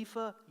whole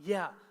ephah?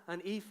 Yeah,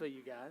 an ephah,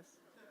 you guys.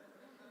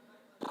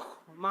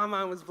 My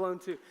mind was blown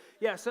too.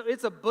 Yeah, so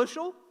it's a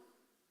bushel,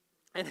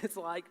 and it's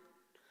like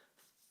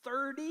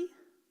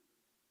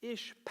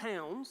 30-ish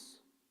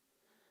pounds.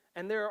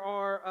 And there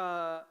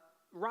are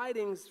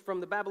writings from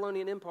the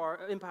Babylonian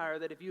Empire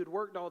that if you had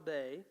worked all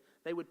day,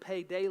 they would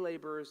pay day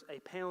laborers a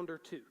pound or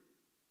two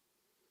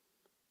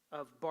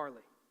of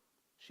barley.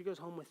 She goes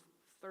home with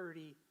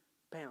 30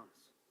 pounds.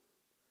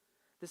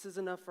 This is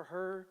enough for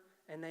her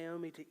and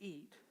Naomi to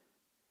eat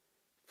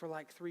for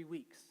like 3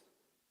 weeks.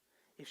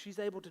 If she's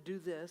able to do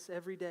this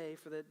every day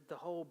for the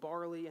whole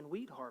barley and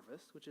wheat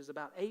harvest, which is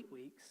about 8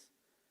 weeks,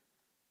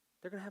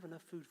 they're going to have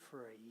enough food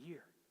for a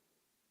year,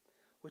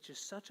 which is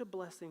such a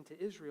blessing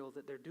to Israel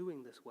that they're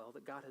doing this well,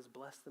 that God has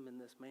blessed them in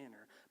this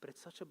manner. But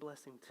it's such a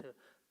blessing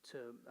to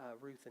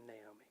Ruth and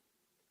Naomi.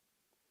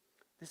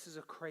 This is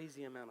a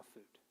crazy amount of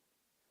food.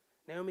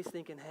 Naomi's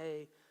thinking,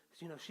 hey,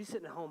 she's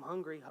sitting at home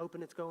hungry,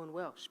 hoping it's going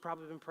well. She's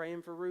probably been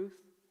praying for Ruth.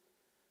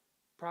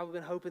 Probably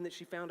been hoping that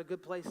she found a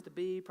good place to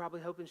be.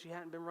 Probably hoping she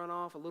hadn't been run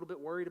off. A little bit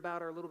worried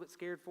about her, a little bit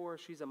scared for her.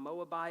 She's a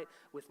Moabite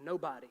with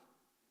nobody.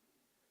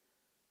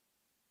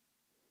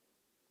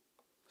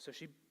 So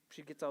she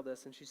gets all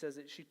this, and she says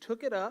that she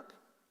took it up,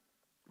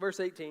 verse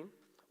 18,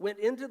 went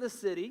into the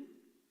city.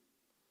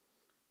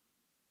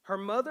 Her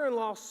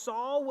mother-in-law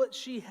saw what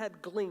she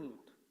had gleaned.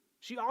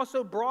 She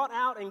also brought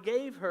out and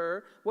gave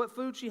her what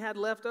food she had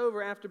left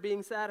over after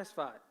being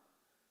satisfied.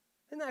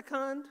 Isn't that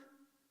kind?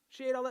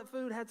 She ate all that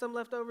food, had some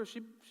left over.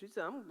 She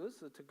said,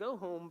 this is to go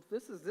home.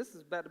 This is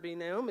about to be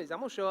Naomi's. I'm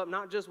going to show up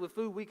not just with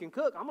food we can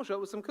cook. I'm going to show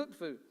up with some cooked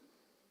food.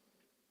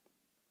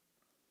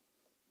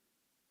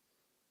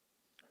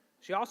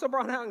 She also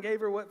brought out and gave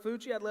her what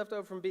food she had left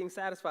over from being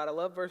satisfied. I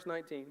love verse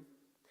 19.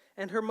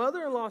 And her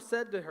mother-in-law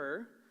said to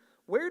her,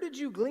 where did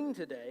you glean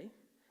today?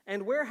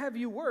 And where have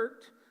you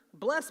worked?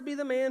 Blessed be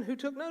the man who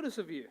took notice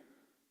of you.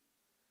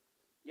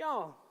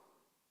 Y'all,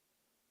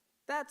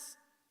 that's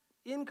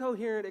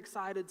incoherent,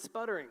 excited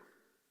sputtering.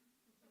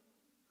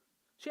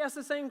 She asks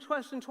the same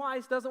question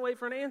twice, doesn't wait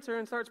for an answer,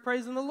 and starts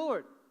praising the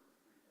Lord.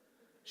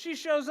 She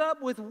shows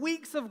up with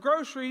weeks of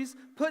groceries,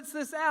 puts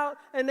this out,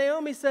 and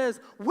Naomi says,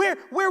 where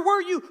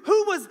were you?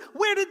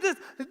 Where did this?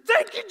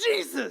 Thank you,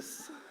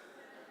 Jesus.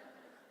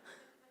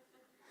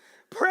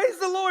 Praise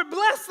the Lord.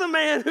 Bless the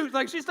man who's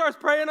like, she starts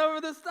praying over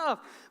this stuff.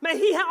 May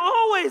he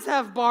always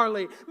have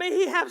barley. May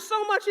he have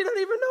so much he doesn't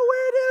even know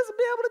where it is and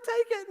be able to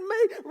take it. And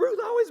may Ruth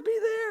always be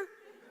there.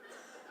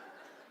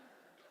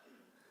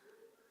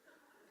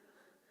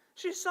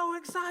 She's so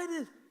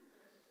excited.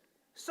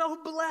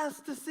 So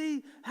blessed to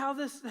see how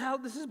this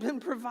has been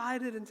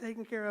provided and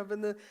taken care of.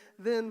 And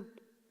then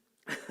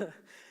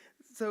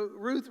so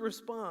Ruth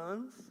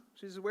responds.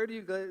 She says, where do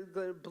you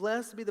go?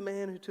 Blessed be the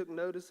man who took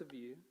notice of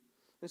you.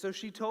 And so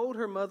she told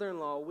her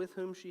mother-in-law with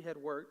whom she had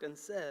worked and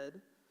said,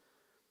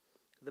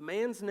 the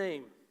man's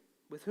name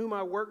with whom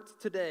I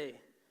worked today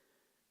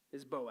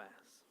is Boaz.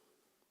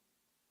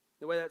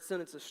 The way that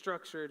sentence is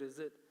structured is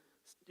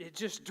it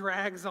just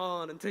drags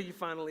on until you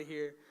finally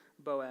hear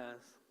Boaz.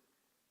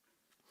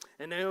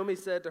 And Naomi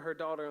said to her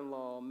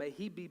daughter-in-law, may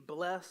he be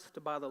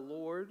blessed by the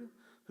Lord,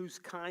 whose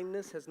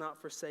kindness has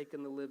not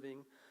forsaken the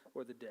living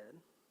or the dead.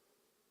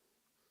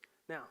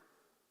 Now,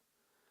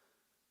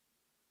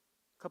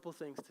 a couple of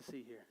things to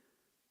see here.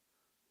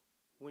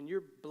 When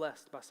you're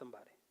blessed by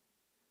somebody,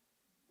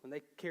 when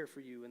they care for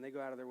you and they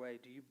go out of their way,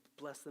 do you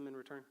bless them in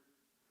return?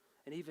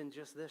 And even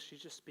just this,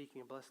 she's just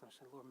speaking a blessing. She's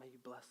saying, Lord, may you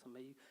bless them.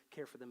 May you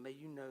care for them. May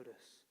you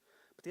notice.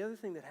 But the other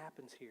thing that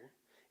happens here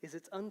is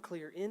it's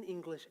unclear in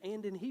English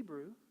and in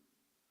Hebrew,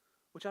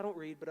 which I don't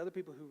read, but other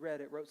people who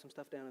read it wrote some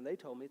stuff down and they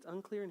told me it's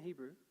unclear in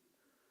Hebrew.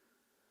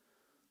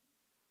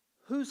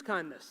 Whose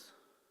kindness?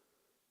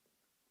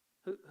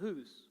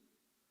 Whose?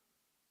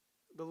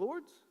 The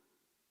Lord's?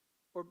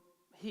 Or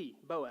he,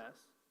 Boaz?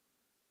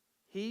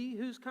 He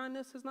whose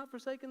kindness has not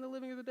forsaken the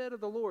living or the dead, or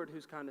the Lord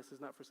whose kindness has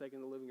not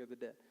forsaken the living or the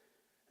dead?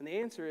 And the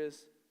answer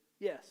is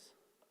yes.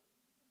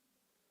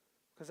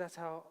 Because that's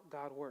how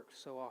God works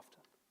so often.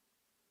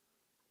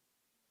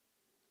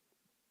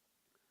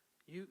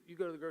 You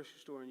go to the grocery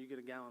store and you get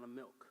a gallon of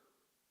milk.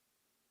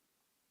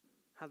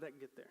 How'd that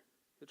get there?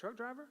 The truck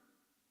driver?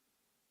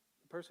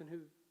 The person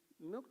who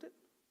milked it?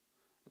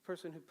 The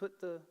person who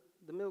put the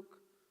milk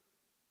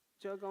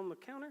jug on the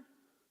counter?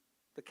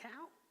 The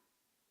cow?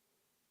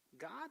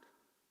 God?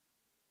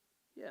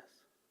 Yes.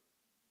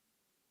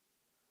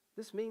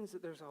 This means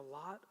that there's a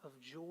lot of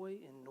joy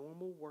in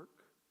normal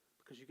work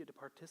because you get to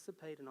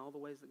participate in all the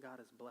ways that God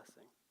is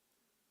blessing.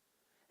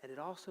 And it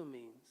also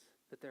means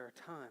that there are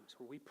times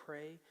where we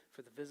pray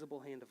for the visible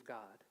hand of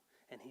God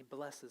and he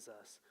blesses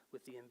us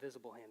with the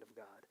invisible hand of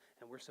God,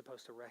 and we're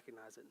supposed to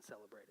recognize it and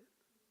celebrate it.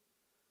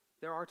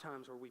 There are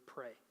times where we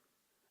pray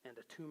and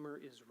a tumor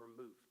is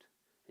removed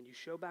and you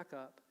show back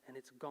up and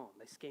it's gone.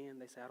 They scan,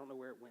 they say, I don't know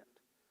where it went.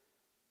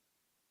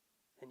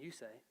 And you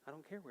say, I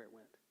don't care where it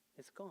went.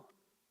 It's gone.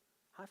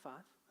 High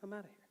five, I'm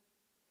out of here.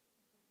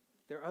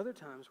 There are other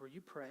times where you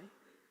pray,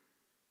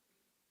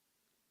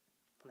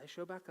 and they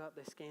show back up,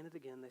 they scan it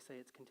again, they say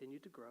it's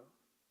continued to grow.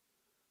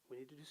 We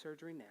need to do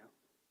surgery now.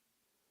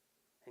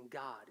 And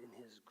God, in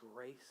his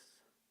grace,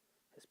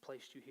 has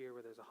placed you here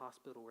where there's a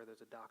hospital, where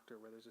there's a doctor,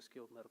 where there's a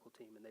skilled medical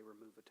team, and they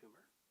remove a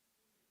tumor.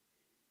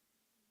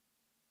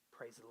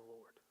 Praise the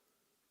Lord.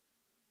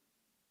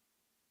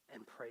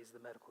 And praise the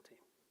medical team.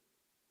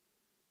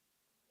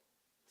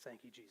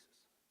 Thank you, Jesus.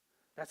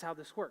 That's how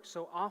this works.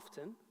 So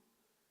often,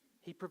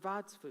 he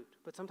provides food,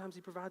 but sometimes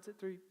he provides it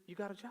through, you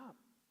got a job.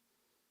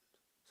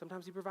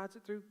 Sometimes he provides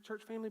it through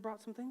church family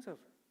brought some things over.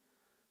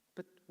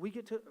 But we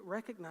get to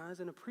recognize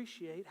and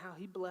appreciate how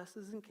he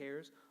blesses and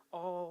cares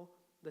all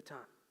the time.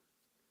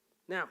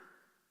 Now,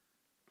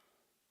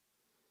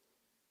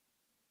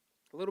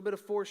 a little bit of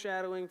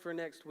foreshadowing for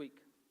next week,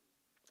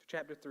 for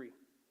chapter 3.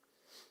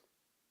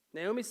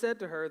 Naomi said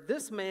to her,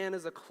 this man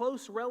is a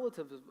close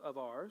relative of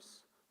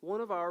ours, one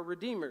of our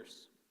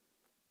redeemers.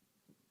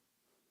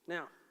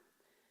 Now,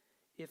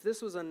 if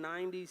this was a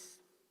 90s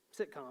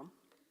sitcom,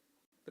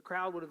 the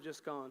crowd would have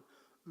just gone,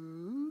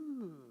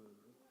 ooh.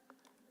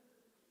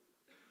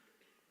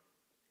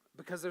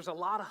 Because there's a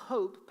lot of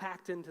hope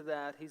packed into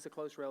that. He's a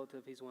close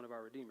relative. He's one of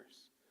our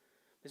redeemers.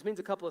 This means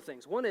a couple of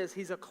things. One is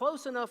he's a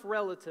close enough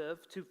relative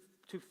to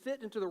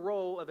fit into the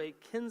role of a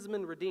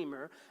kinsman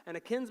redeemer. And a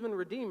kinsman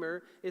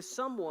redeemer is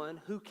someone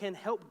who can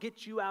help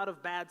get you out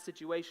of bad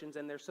situations,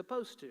 and they're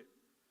supposed to.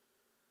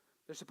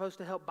 They're supposed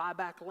to help buy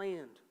back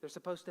land. They're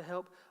supposed to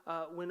help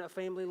when a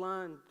family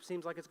line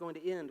seems like it's going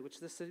to end, which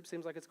this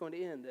seems like it's going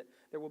to end, that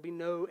there will be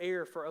no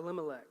heir for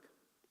Elimelech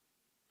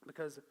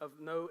because of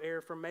no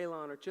heir for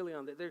Mahlon or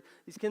Chilion.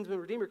 These kinsman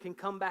redeemer can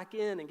come back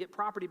in and get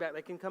property back.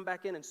 They can come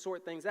back in and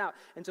sort things out.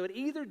 And so it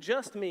either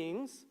just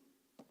means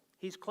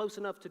he's close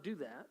enough to do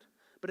that,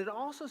 but it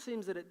also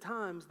seems that at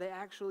times they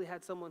actually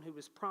had someone who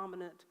was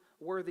prominent,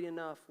 worthy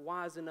enough,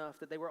 wise enough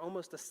that they were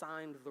almost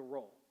assigned the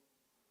role.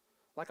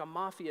 Like a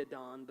mafia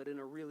don, but in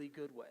a really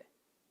good way.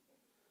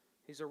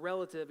 He's a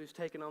relative who's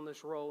taken on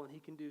this role, and he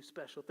can do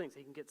special things.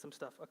 He can get some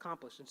stuff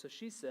accomplished. And so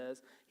she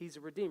says he's a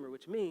redeemer,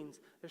 which means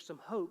there's some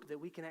hope that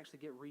we can actually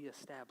get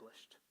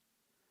reestablished.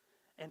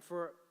 And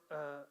for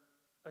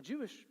a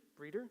Jewish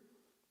reader,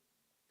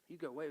 you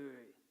go, wait.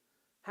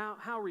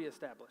 How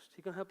reestablished?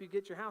 He going to help you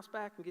get your house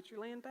back and get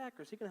your land back?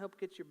 Or is he going to help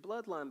get your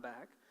bloodline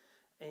back?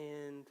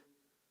 And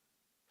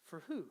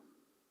for who?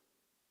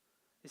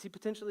 Is he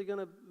potentially going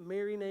to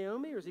marry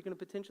Naomi, or is he going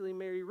to potentially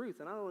marry Ruth?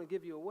 And I don't want to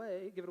give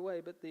it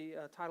away, but the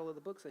title of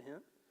the book's a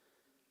hint.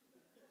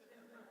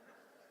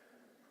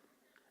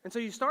 And so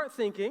you start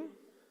thinking,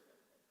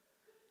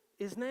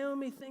 is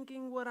Naomi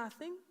thinking what I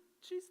think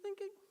she's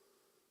thinking?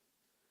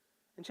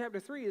 And chapter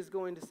 3 is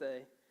going to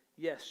say,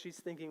 yes, she's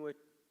thinking what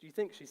you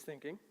think she's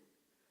thinking.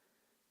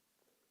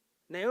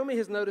 Naomi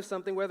has noticed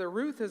something, whether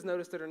Ruth has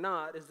noticed it or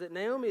not, is that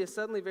Naomi is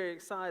suddenly very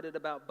excited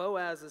about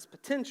Boaz's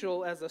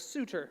potential as a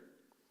suitor,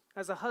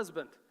 as a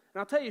husband. And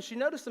I'll tell you, she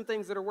noticed some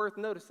things that are worth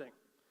noticing.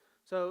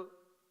 So,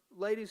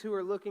 ladies who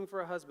are looking for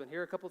a husband,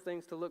 here are a couple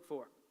things to look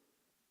for.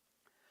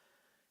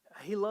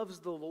 He loves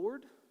the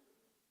Lord,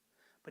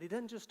 but he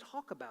doesn't just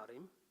talk about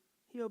him,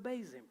 he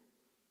obeys him.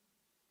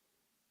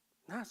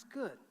 That's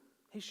good.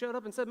 He showed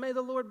up and said, may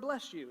the Lord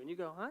bless you. And you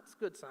go, that's a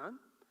good sign.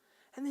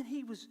 And then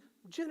he was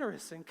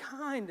generous and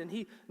kind, and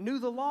he knew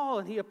the law,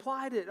 and he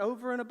applied it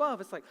over and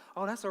above. It's like,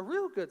 oh, that's a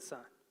real good sign.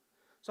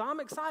 So I'm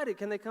excited.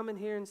 Can they come in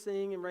here and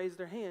sing and raise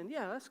their hand?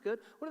 Yeah, that's good.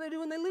 What do they do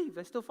when they leave?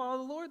 They still follow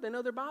the Lord? They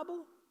know their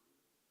Bible?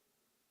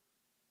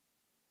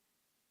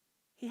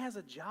 He has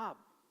a job.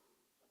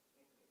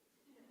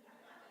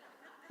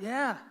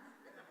 Yeah.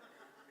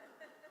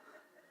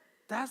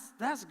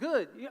 That's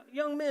good.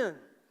 Young men,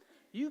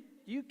 you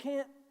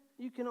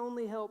can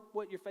only help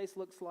what your face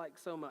looks like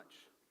so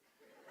much.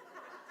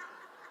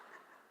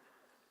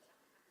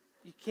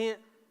 You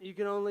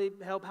can only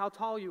help how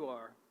tall you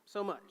are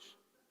so much.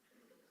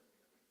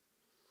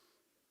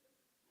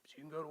 But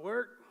you can go to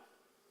work,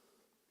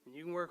 and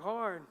you can work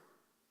hard.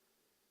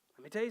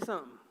 Let me tell you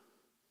something.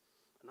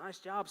 A nice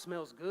job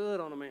smells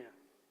good on a man.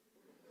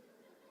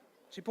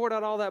 She poured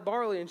out all that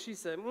barley, and she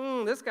said,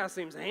 this guy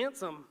seems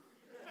handsome.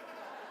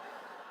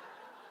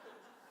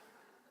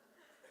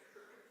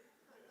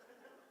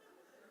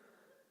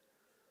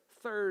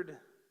 Third,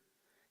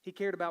 he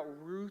cared about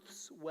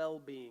Ruth's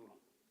well-being,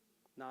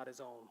 not his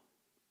own.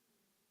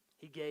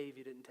 He gave,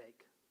 he didn't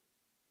take.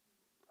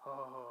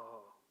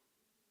 Oh.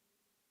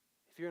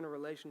 If you're in a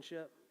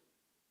relationship,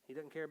 he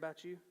doesn't care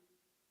about you.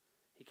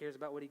 He cares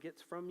about what he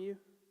gets from you.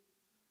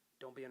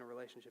 Don't be in a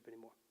relationship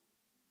anymore.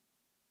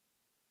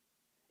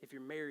 If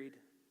you're married,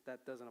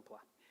 that doesn't apply.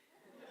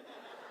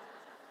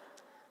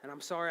 And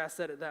I'm sorry I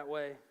said it that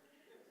way.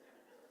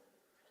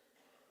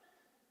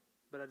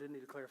 But I did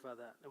need to clarify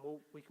that. And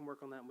we can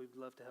work on that, and we'd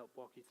love to help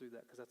walk you through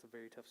that because that's a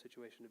very tough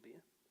situation to be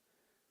in.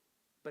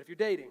 But if you're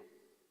dating,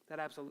 that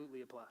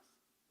absolutely applies.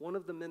 One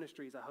of the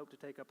ministries I hope to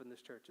take up in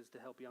this church is to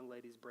help young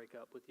ladies break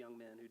up with young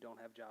men who don't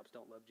have jobs,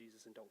 don't love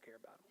Jesus, and don't care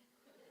about him.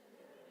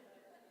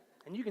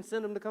 And you can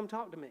send them to come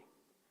talk to me.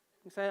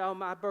 You say,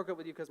 I broke up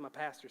with you because my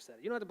pastor said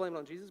it. You don't have to blame it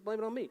on Jesus, blame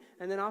it on me.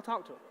 And then I'll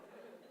talk to him.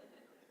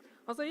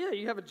 I'll say, yeah,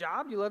 you have a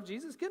job, you love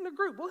Jesus, get in a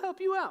group. We'll help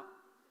you out.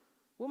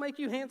 We'll make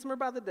you handsomer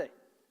by the day.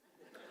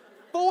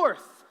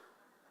 Fourth,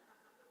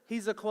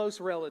 he's a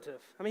close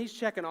relative. I mean, he's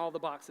checking all the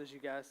boxes, you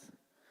guys.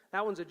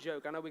 That one's a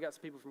joke. I know we got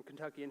some people from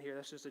Kentucky in here.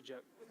 That's just a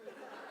joke.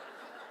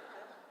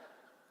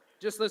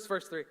 Just those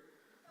first three.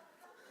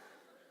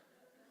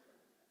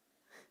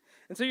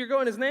 And so you're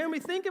going, is Naomi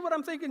thinking what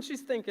I'm thinking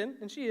she's thinking?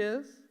 And she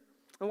is.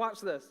 And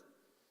watch this.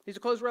 He's a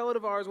close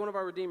relative of ours, one of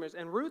our redeemers.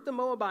 And Ruth the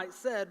Moabite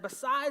said,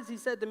 besides, he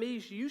said to me,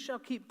 you shall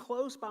keep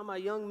close by my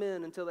young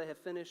men until they have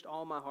finished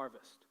all my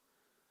harvest.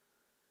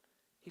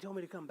 He told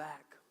me to come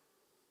back.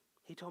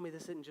 He told me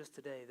this isn't just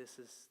today, this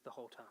is the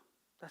whole time.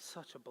 That's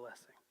such a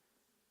blessing.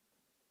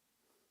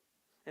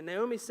 And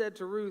Naomi said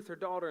to Ruth, her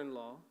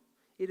daughter-in-law,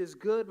 it is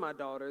good, my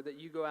daughter, that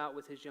you go out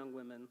with his young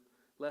women,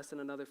 lest in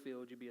another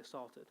field you be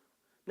assaulted.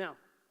 Now,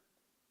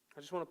 I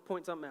just want to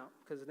point something out,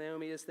 because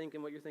Naomi is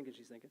thinking what you're thinking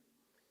she's thinking.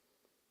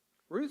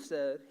 Ruth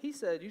said, he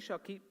said, you shall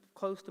keep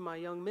close to my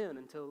young men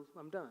until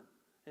I'm done.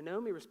 And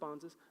Naomi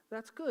responds,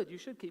 that's good, you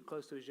should keep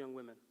close to his young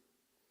women.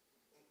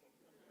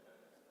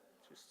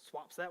 Just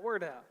swaps that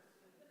word out.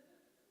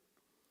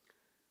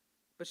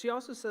 But she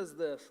also says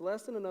this,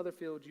 lest in another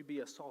field you be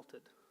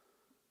assaulted.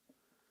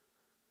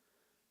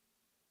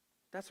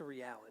 That's a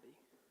reality.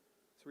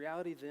 It's a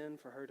reality then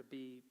for her to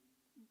be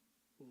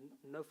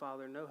no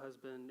father, no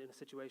husband in a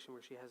situation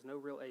where she has no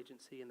real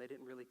agency and they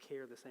didn't really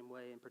care the same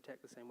way and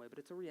protect the same way. But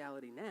it's a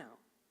reality now.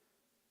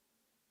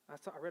 I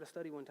read a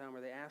study one time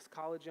where they asked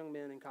college young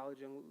men and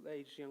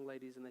college-age young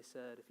ladies, and they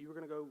said, if you were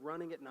going to go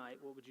running at night,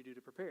 what would you do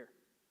to prepare?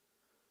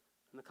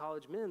 And the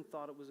college men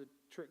thought it was a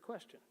trick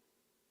question.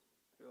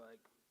 They're like,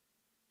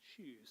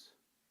 shoes.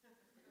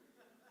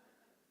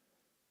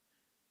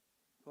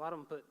 A lot of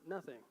them put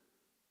nothing.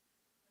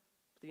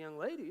 But the young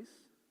ladies,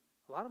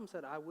 a lot of them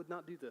said, I would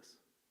not do this.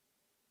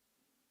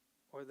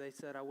 Or they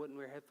said, I wouldn't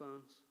wear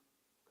headphones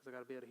because I got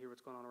to be able to hear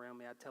what's going on around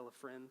me. I'd tell a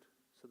friend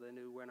so they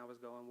knew when I was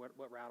going,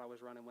 what route I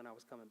was running, when I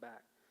was coming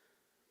back.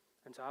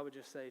 And so I would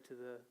just say to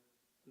the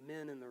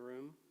men in the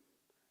room,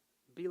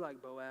 be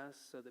like Boaz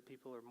so that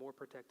people are more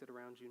protected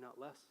around you, not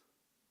less.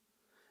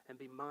 And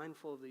be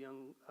mindful of the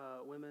young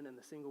women and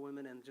the single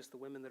women and just the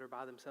women that are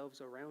by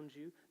themselves around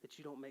you, that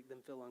you don't make them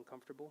feel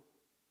uncomfortable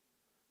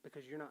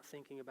because you're not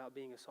thinking about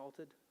being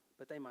assaulted,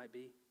 but they might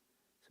be.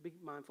 So be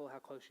mindful of how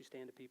close you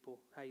stand to people,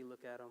 how you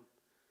look at them.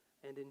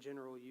 And in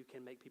general, you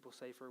can make people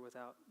safer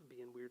without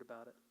being weird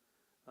about it.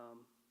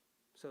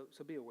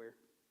 So be aware.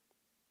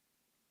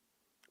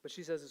 But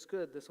she says, it's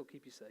good, this will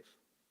keep you safe.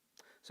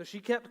 So she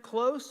kept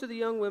close to the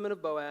young women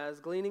of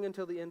Boaz, gleaning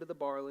until the end of the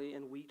barley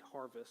and wheat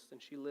harvest,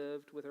 and she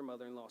lived with her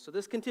mother-in-law. So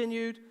this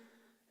continued.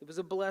 It was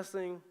a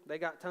blessing. They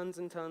got tons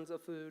and tons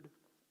of food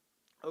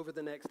over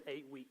the next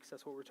 8 weeks.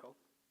 That's what we're told.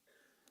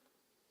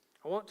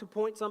 I want to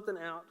point something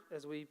out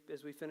as we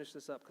finish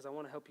this up, because I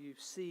want to help you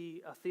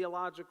see a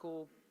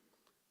theological,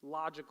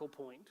 logical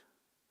point,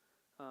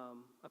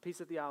 a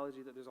piece of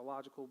theology that there's a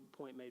logical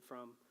point made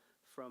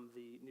from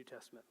the New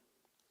Testament.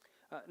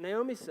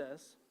 Naomi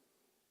says,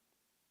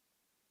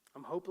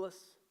 I'm hopeless,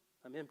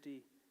 I'm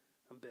empty,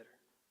 I'm bitter.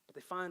 But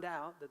they find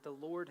out that the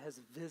Lord has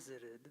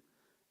visited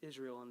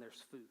Israel and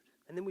there's food.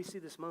 And then we see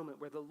this moment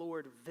where the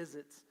Lord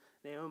visits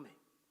Naomi,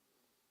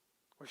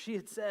 where she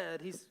had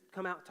said, he's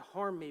come out to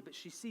harm me, but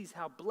she sees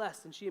how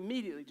blessed, and she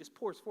immediately just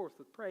pours forth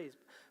with praise.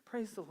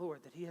 Praise the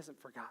Lord that he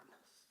hasn't forgotten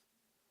us.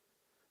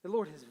 The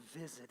Lord has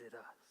visited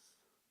us.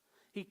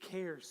 He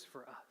cares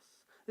for us.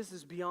 This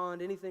is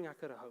beyond anything I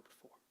could have hoped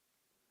for.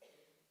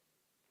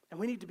 And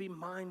we need to be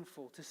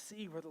mindful to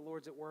see where the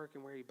Lord's at work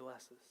and where he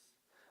blesses.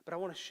 But I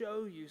want to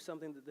show you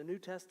something that the New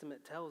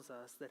Testament tells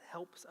us that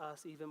helps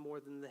us even more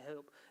than the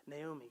help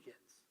Naomi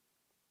gets.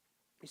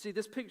 You see,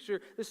 this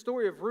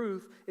story of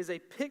Ruth is a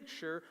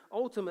picture,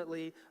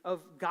 ultimately,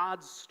 of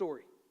God's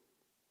story.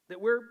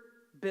 That we're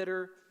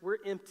bitter, we're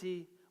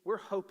empty, we're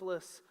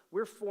hopeless,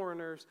 we're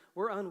foreigners,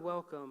 we're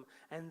unwelcome,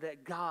 and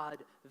that God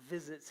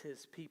visits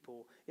his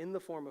people in the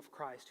form of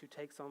Christ who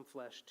takes on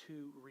flesh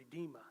to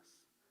redeem us,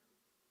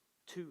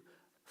 to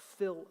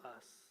fill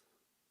us,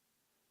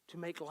 to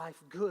make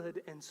life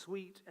good and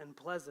sweet and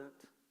pleasant,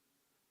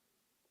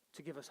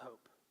 to give us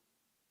hope.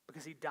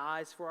 Because he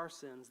dies for our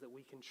sins, that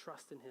we can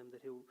trust in him,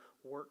 that he'll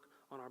work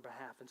on our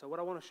behalf. And so what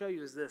I want to show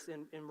you is this.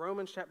 In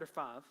Romans chapter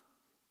 5, it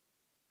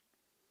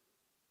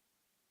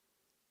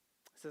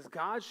says,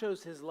 God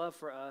shows his love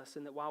for us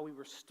in that while we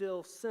were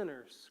still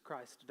sinners,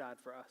 Christ died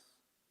for us.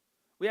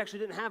 We actually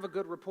didn't have a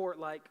good report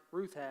like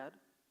Ruth had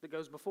that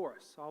goes before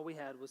us. All we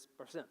had was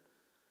our sin.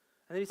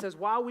 And then he says,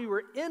 while we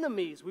were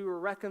enemies, we were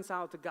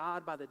reconciled to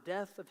God by the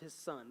death of his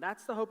son.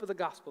 That's the hope of the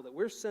gospel, that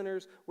we're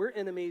sinners, we're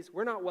enemies,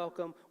 we're not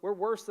welcome, we're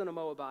worse than a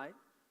Moabite.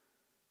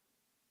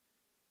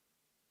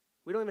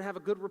 We don't even have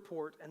a good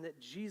report, and that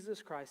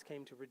Jesus Christ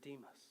came to redeem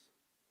us,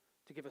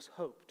 to give us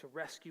hope, to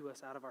rescue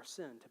us out of our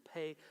sin, to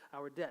pay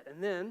our debt.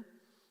 And then,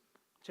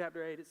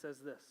 chapter 8, it says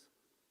this.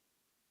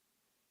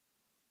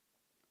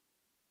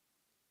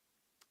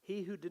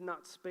 He who did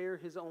not spare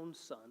his own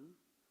son,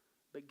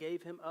 but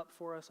gave him up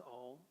for us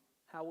all,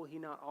 how will he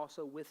not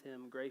also with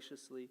him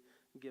graciously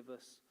give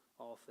us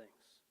all things?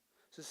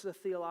 So this is a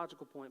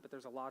theological point, but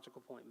there's a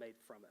logical point made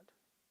from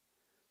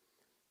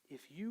it.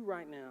 If you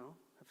right now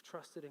have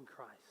trusted in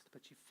Christ,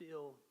 but you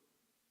feel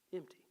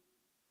empty,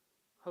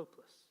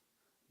 hopeless,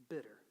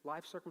 bitter,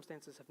 life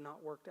circumstances have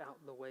not worked out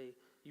the way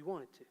you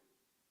wanted to.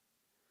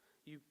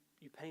 You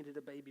painted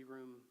a baby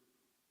room,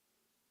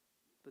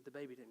 but the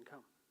baby didn't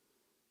come.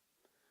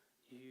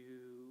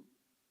 You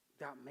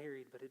got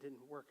married, but it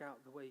didn't work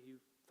out the way you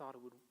thought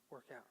it would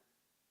work out.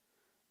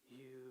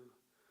 You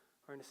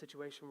are in a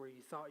situation where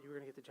you thought you were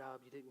going to get the job,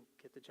 you didn't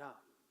get the job.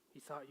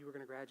 You thought you were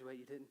going to graduate,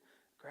 you didn't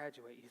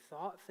graduate. You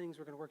thought things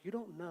were going to work. You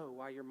don't know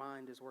why your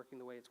mind is working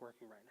the way it's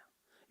working right now.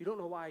 You don't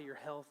know why your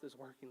health is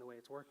working the way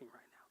it's working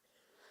right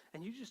now.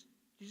 And you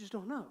just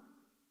don't know.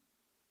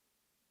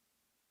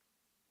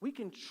 We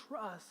can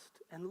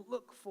trust and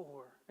look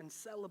for and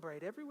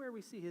celebrate everywhere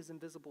we see his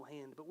invisible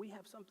hand, but we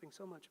have something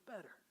so much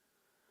better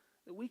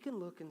that we can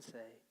look and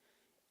say,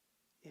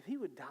 if he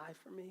would die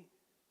for me,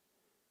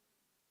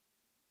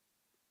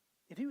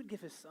 if he would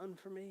give his son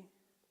for me,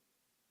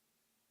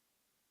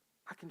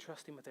 I can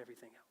trust him with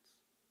everything else.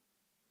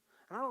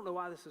 And I don't know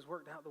why this has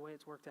worked out the way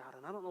it's worked out,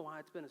 and I don't know why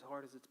it's been as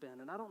hard as it's been,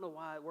 and I don't know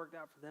why it worked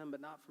out for them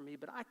but not for me,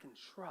 but I can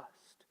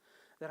trust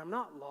that I'm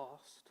not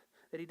lost,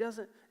 that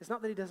it's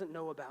not that he doesn't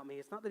know about me,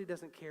 it's not that he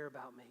doesn't care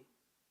about me.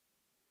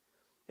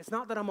 It's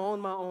not that I'm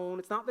on my own,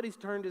 it's not that he's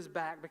turned his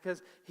back,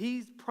 because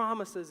he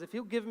promises if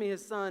he'll give me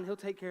his son, he'll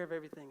take care of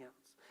everything else.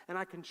 And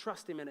I can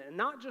trust him in it. And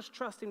not just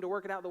trust him to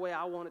work it out the way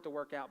I want it to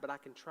work out, but I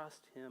can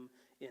trust him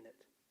in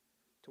it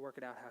to work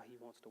it out how he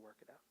wants to work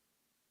it out.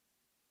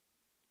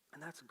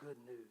 And that's good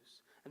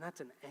news. And that's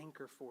an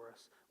anchor for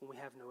us when we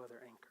have no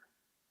other anchor.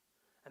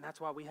 And that's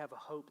why we have a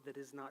hope that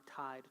is not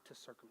tied to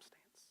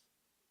circumstance.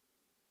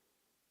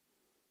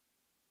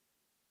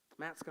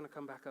 Matt's going to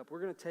come back up.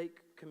 We're going to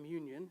take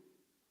communion,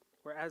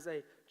 where as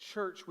a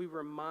church we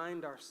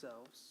remind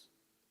ourselves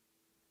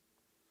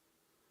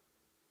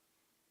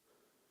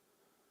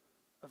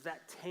of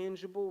that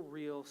tangible,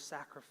 real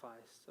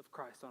sacrifice of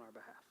Christ on our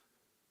behalf.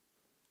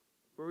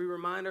 Where we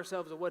remind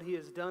ourselves of what he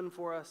has done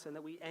for us and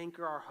that we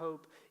anchor our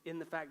hope in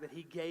the fact that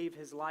he gave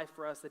his life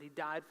for us, that he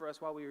died for us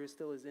while we were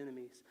still his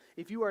enemies.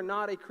 If you are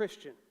not a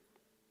Christian,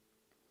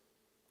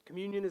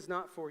 communion is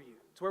not for you.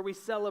 It's where we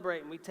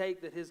celebrate and we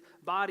take that his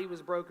body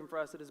was broken for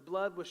us, that his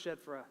blood was shed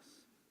for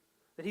us.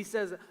 That he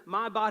says,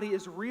 my body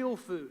is real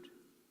food.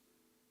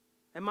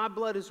 And my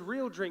blood is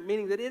real drink,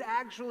 meaning that it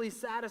actually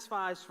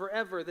satisfies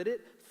forever, that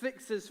it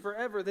fixes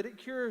forever, that it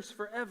cures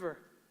forever.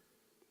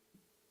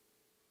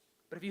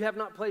 But if you have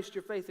not placed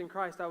your faith in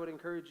Christ, I would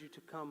encourage you to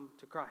come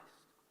to Christ.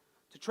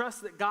 To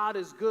trust that God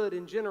is good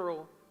in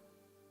general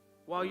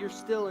while you're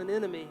still an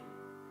enemy,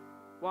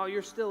 while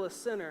you're still a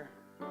sinner.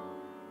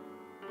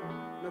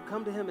 No,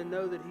 come to him and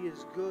know that he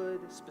is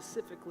good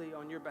specifically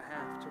on your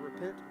behalf to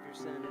repent of your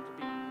sin and to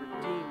be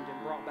redeemed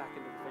and brought back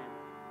into the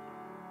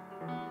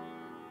family.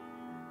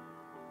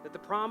 That the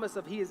promise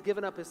of he has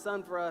given up his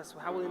son for us,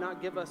 how will he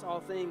not give us all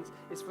things,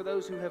 is for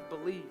those who have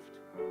believed.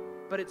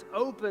 But it's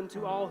open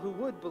to all who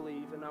would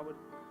believe, and I would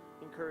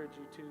encourage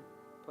you to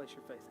place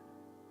your faith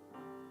in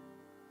it.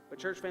 But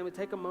church family,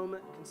 take a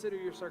moment, consider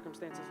your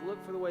circumstances,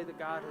 look for the way that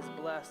God has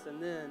blessed,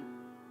 and then,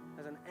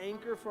 as an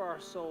anchor for our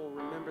soul,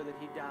 remember that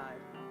he died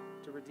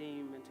to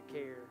redeem and to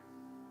care,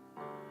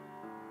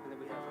 and that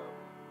we have hope.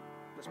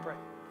 Let's pray.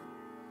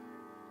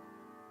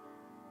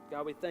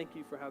 God, we thank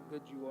you for how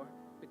good you are.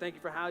 We thank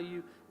you for how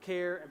you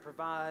care and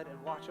provide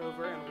and watch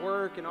over and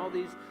work in all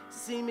these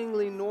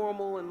seemingly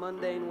normal and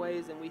mundane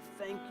ways. And we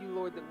thank you,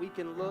 Lord, that we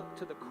can look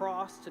to the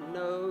cross to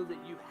know that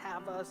you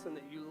have us and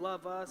that you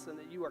love us and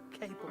that you are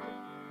capable.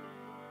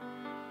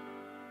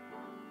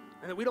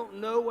 And that we don't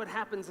know what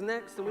happens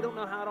next and we don't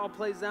know how it all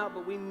plays out,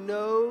 but we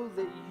know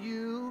that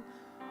you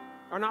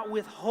are not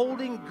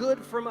withholding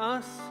good from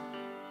us,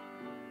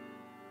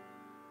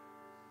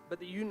 but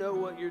that you know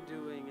what you're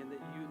doing and that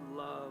you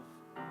love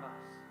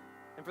us.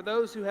 And for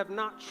those who have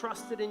not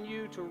trusted in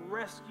you to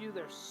rescue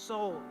their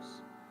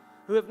souls,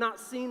 who have not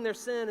seen their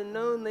sin and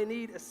known they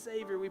need a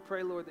Savior, we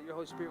pray, Lord, that your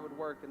Holy Spirit would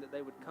work and that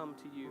they would come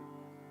to you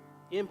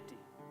empty,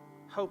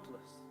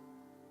 hopeless,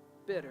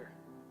 bitter,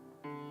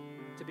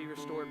 to be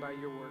restored by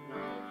your work, not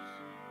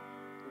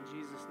theirs. In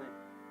Jesus'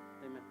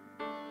 name,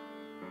 amen.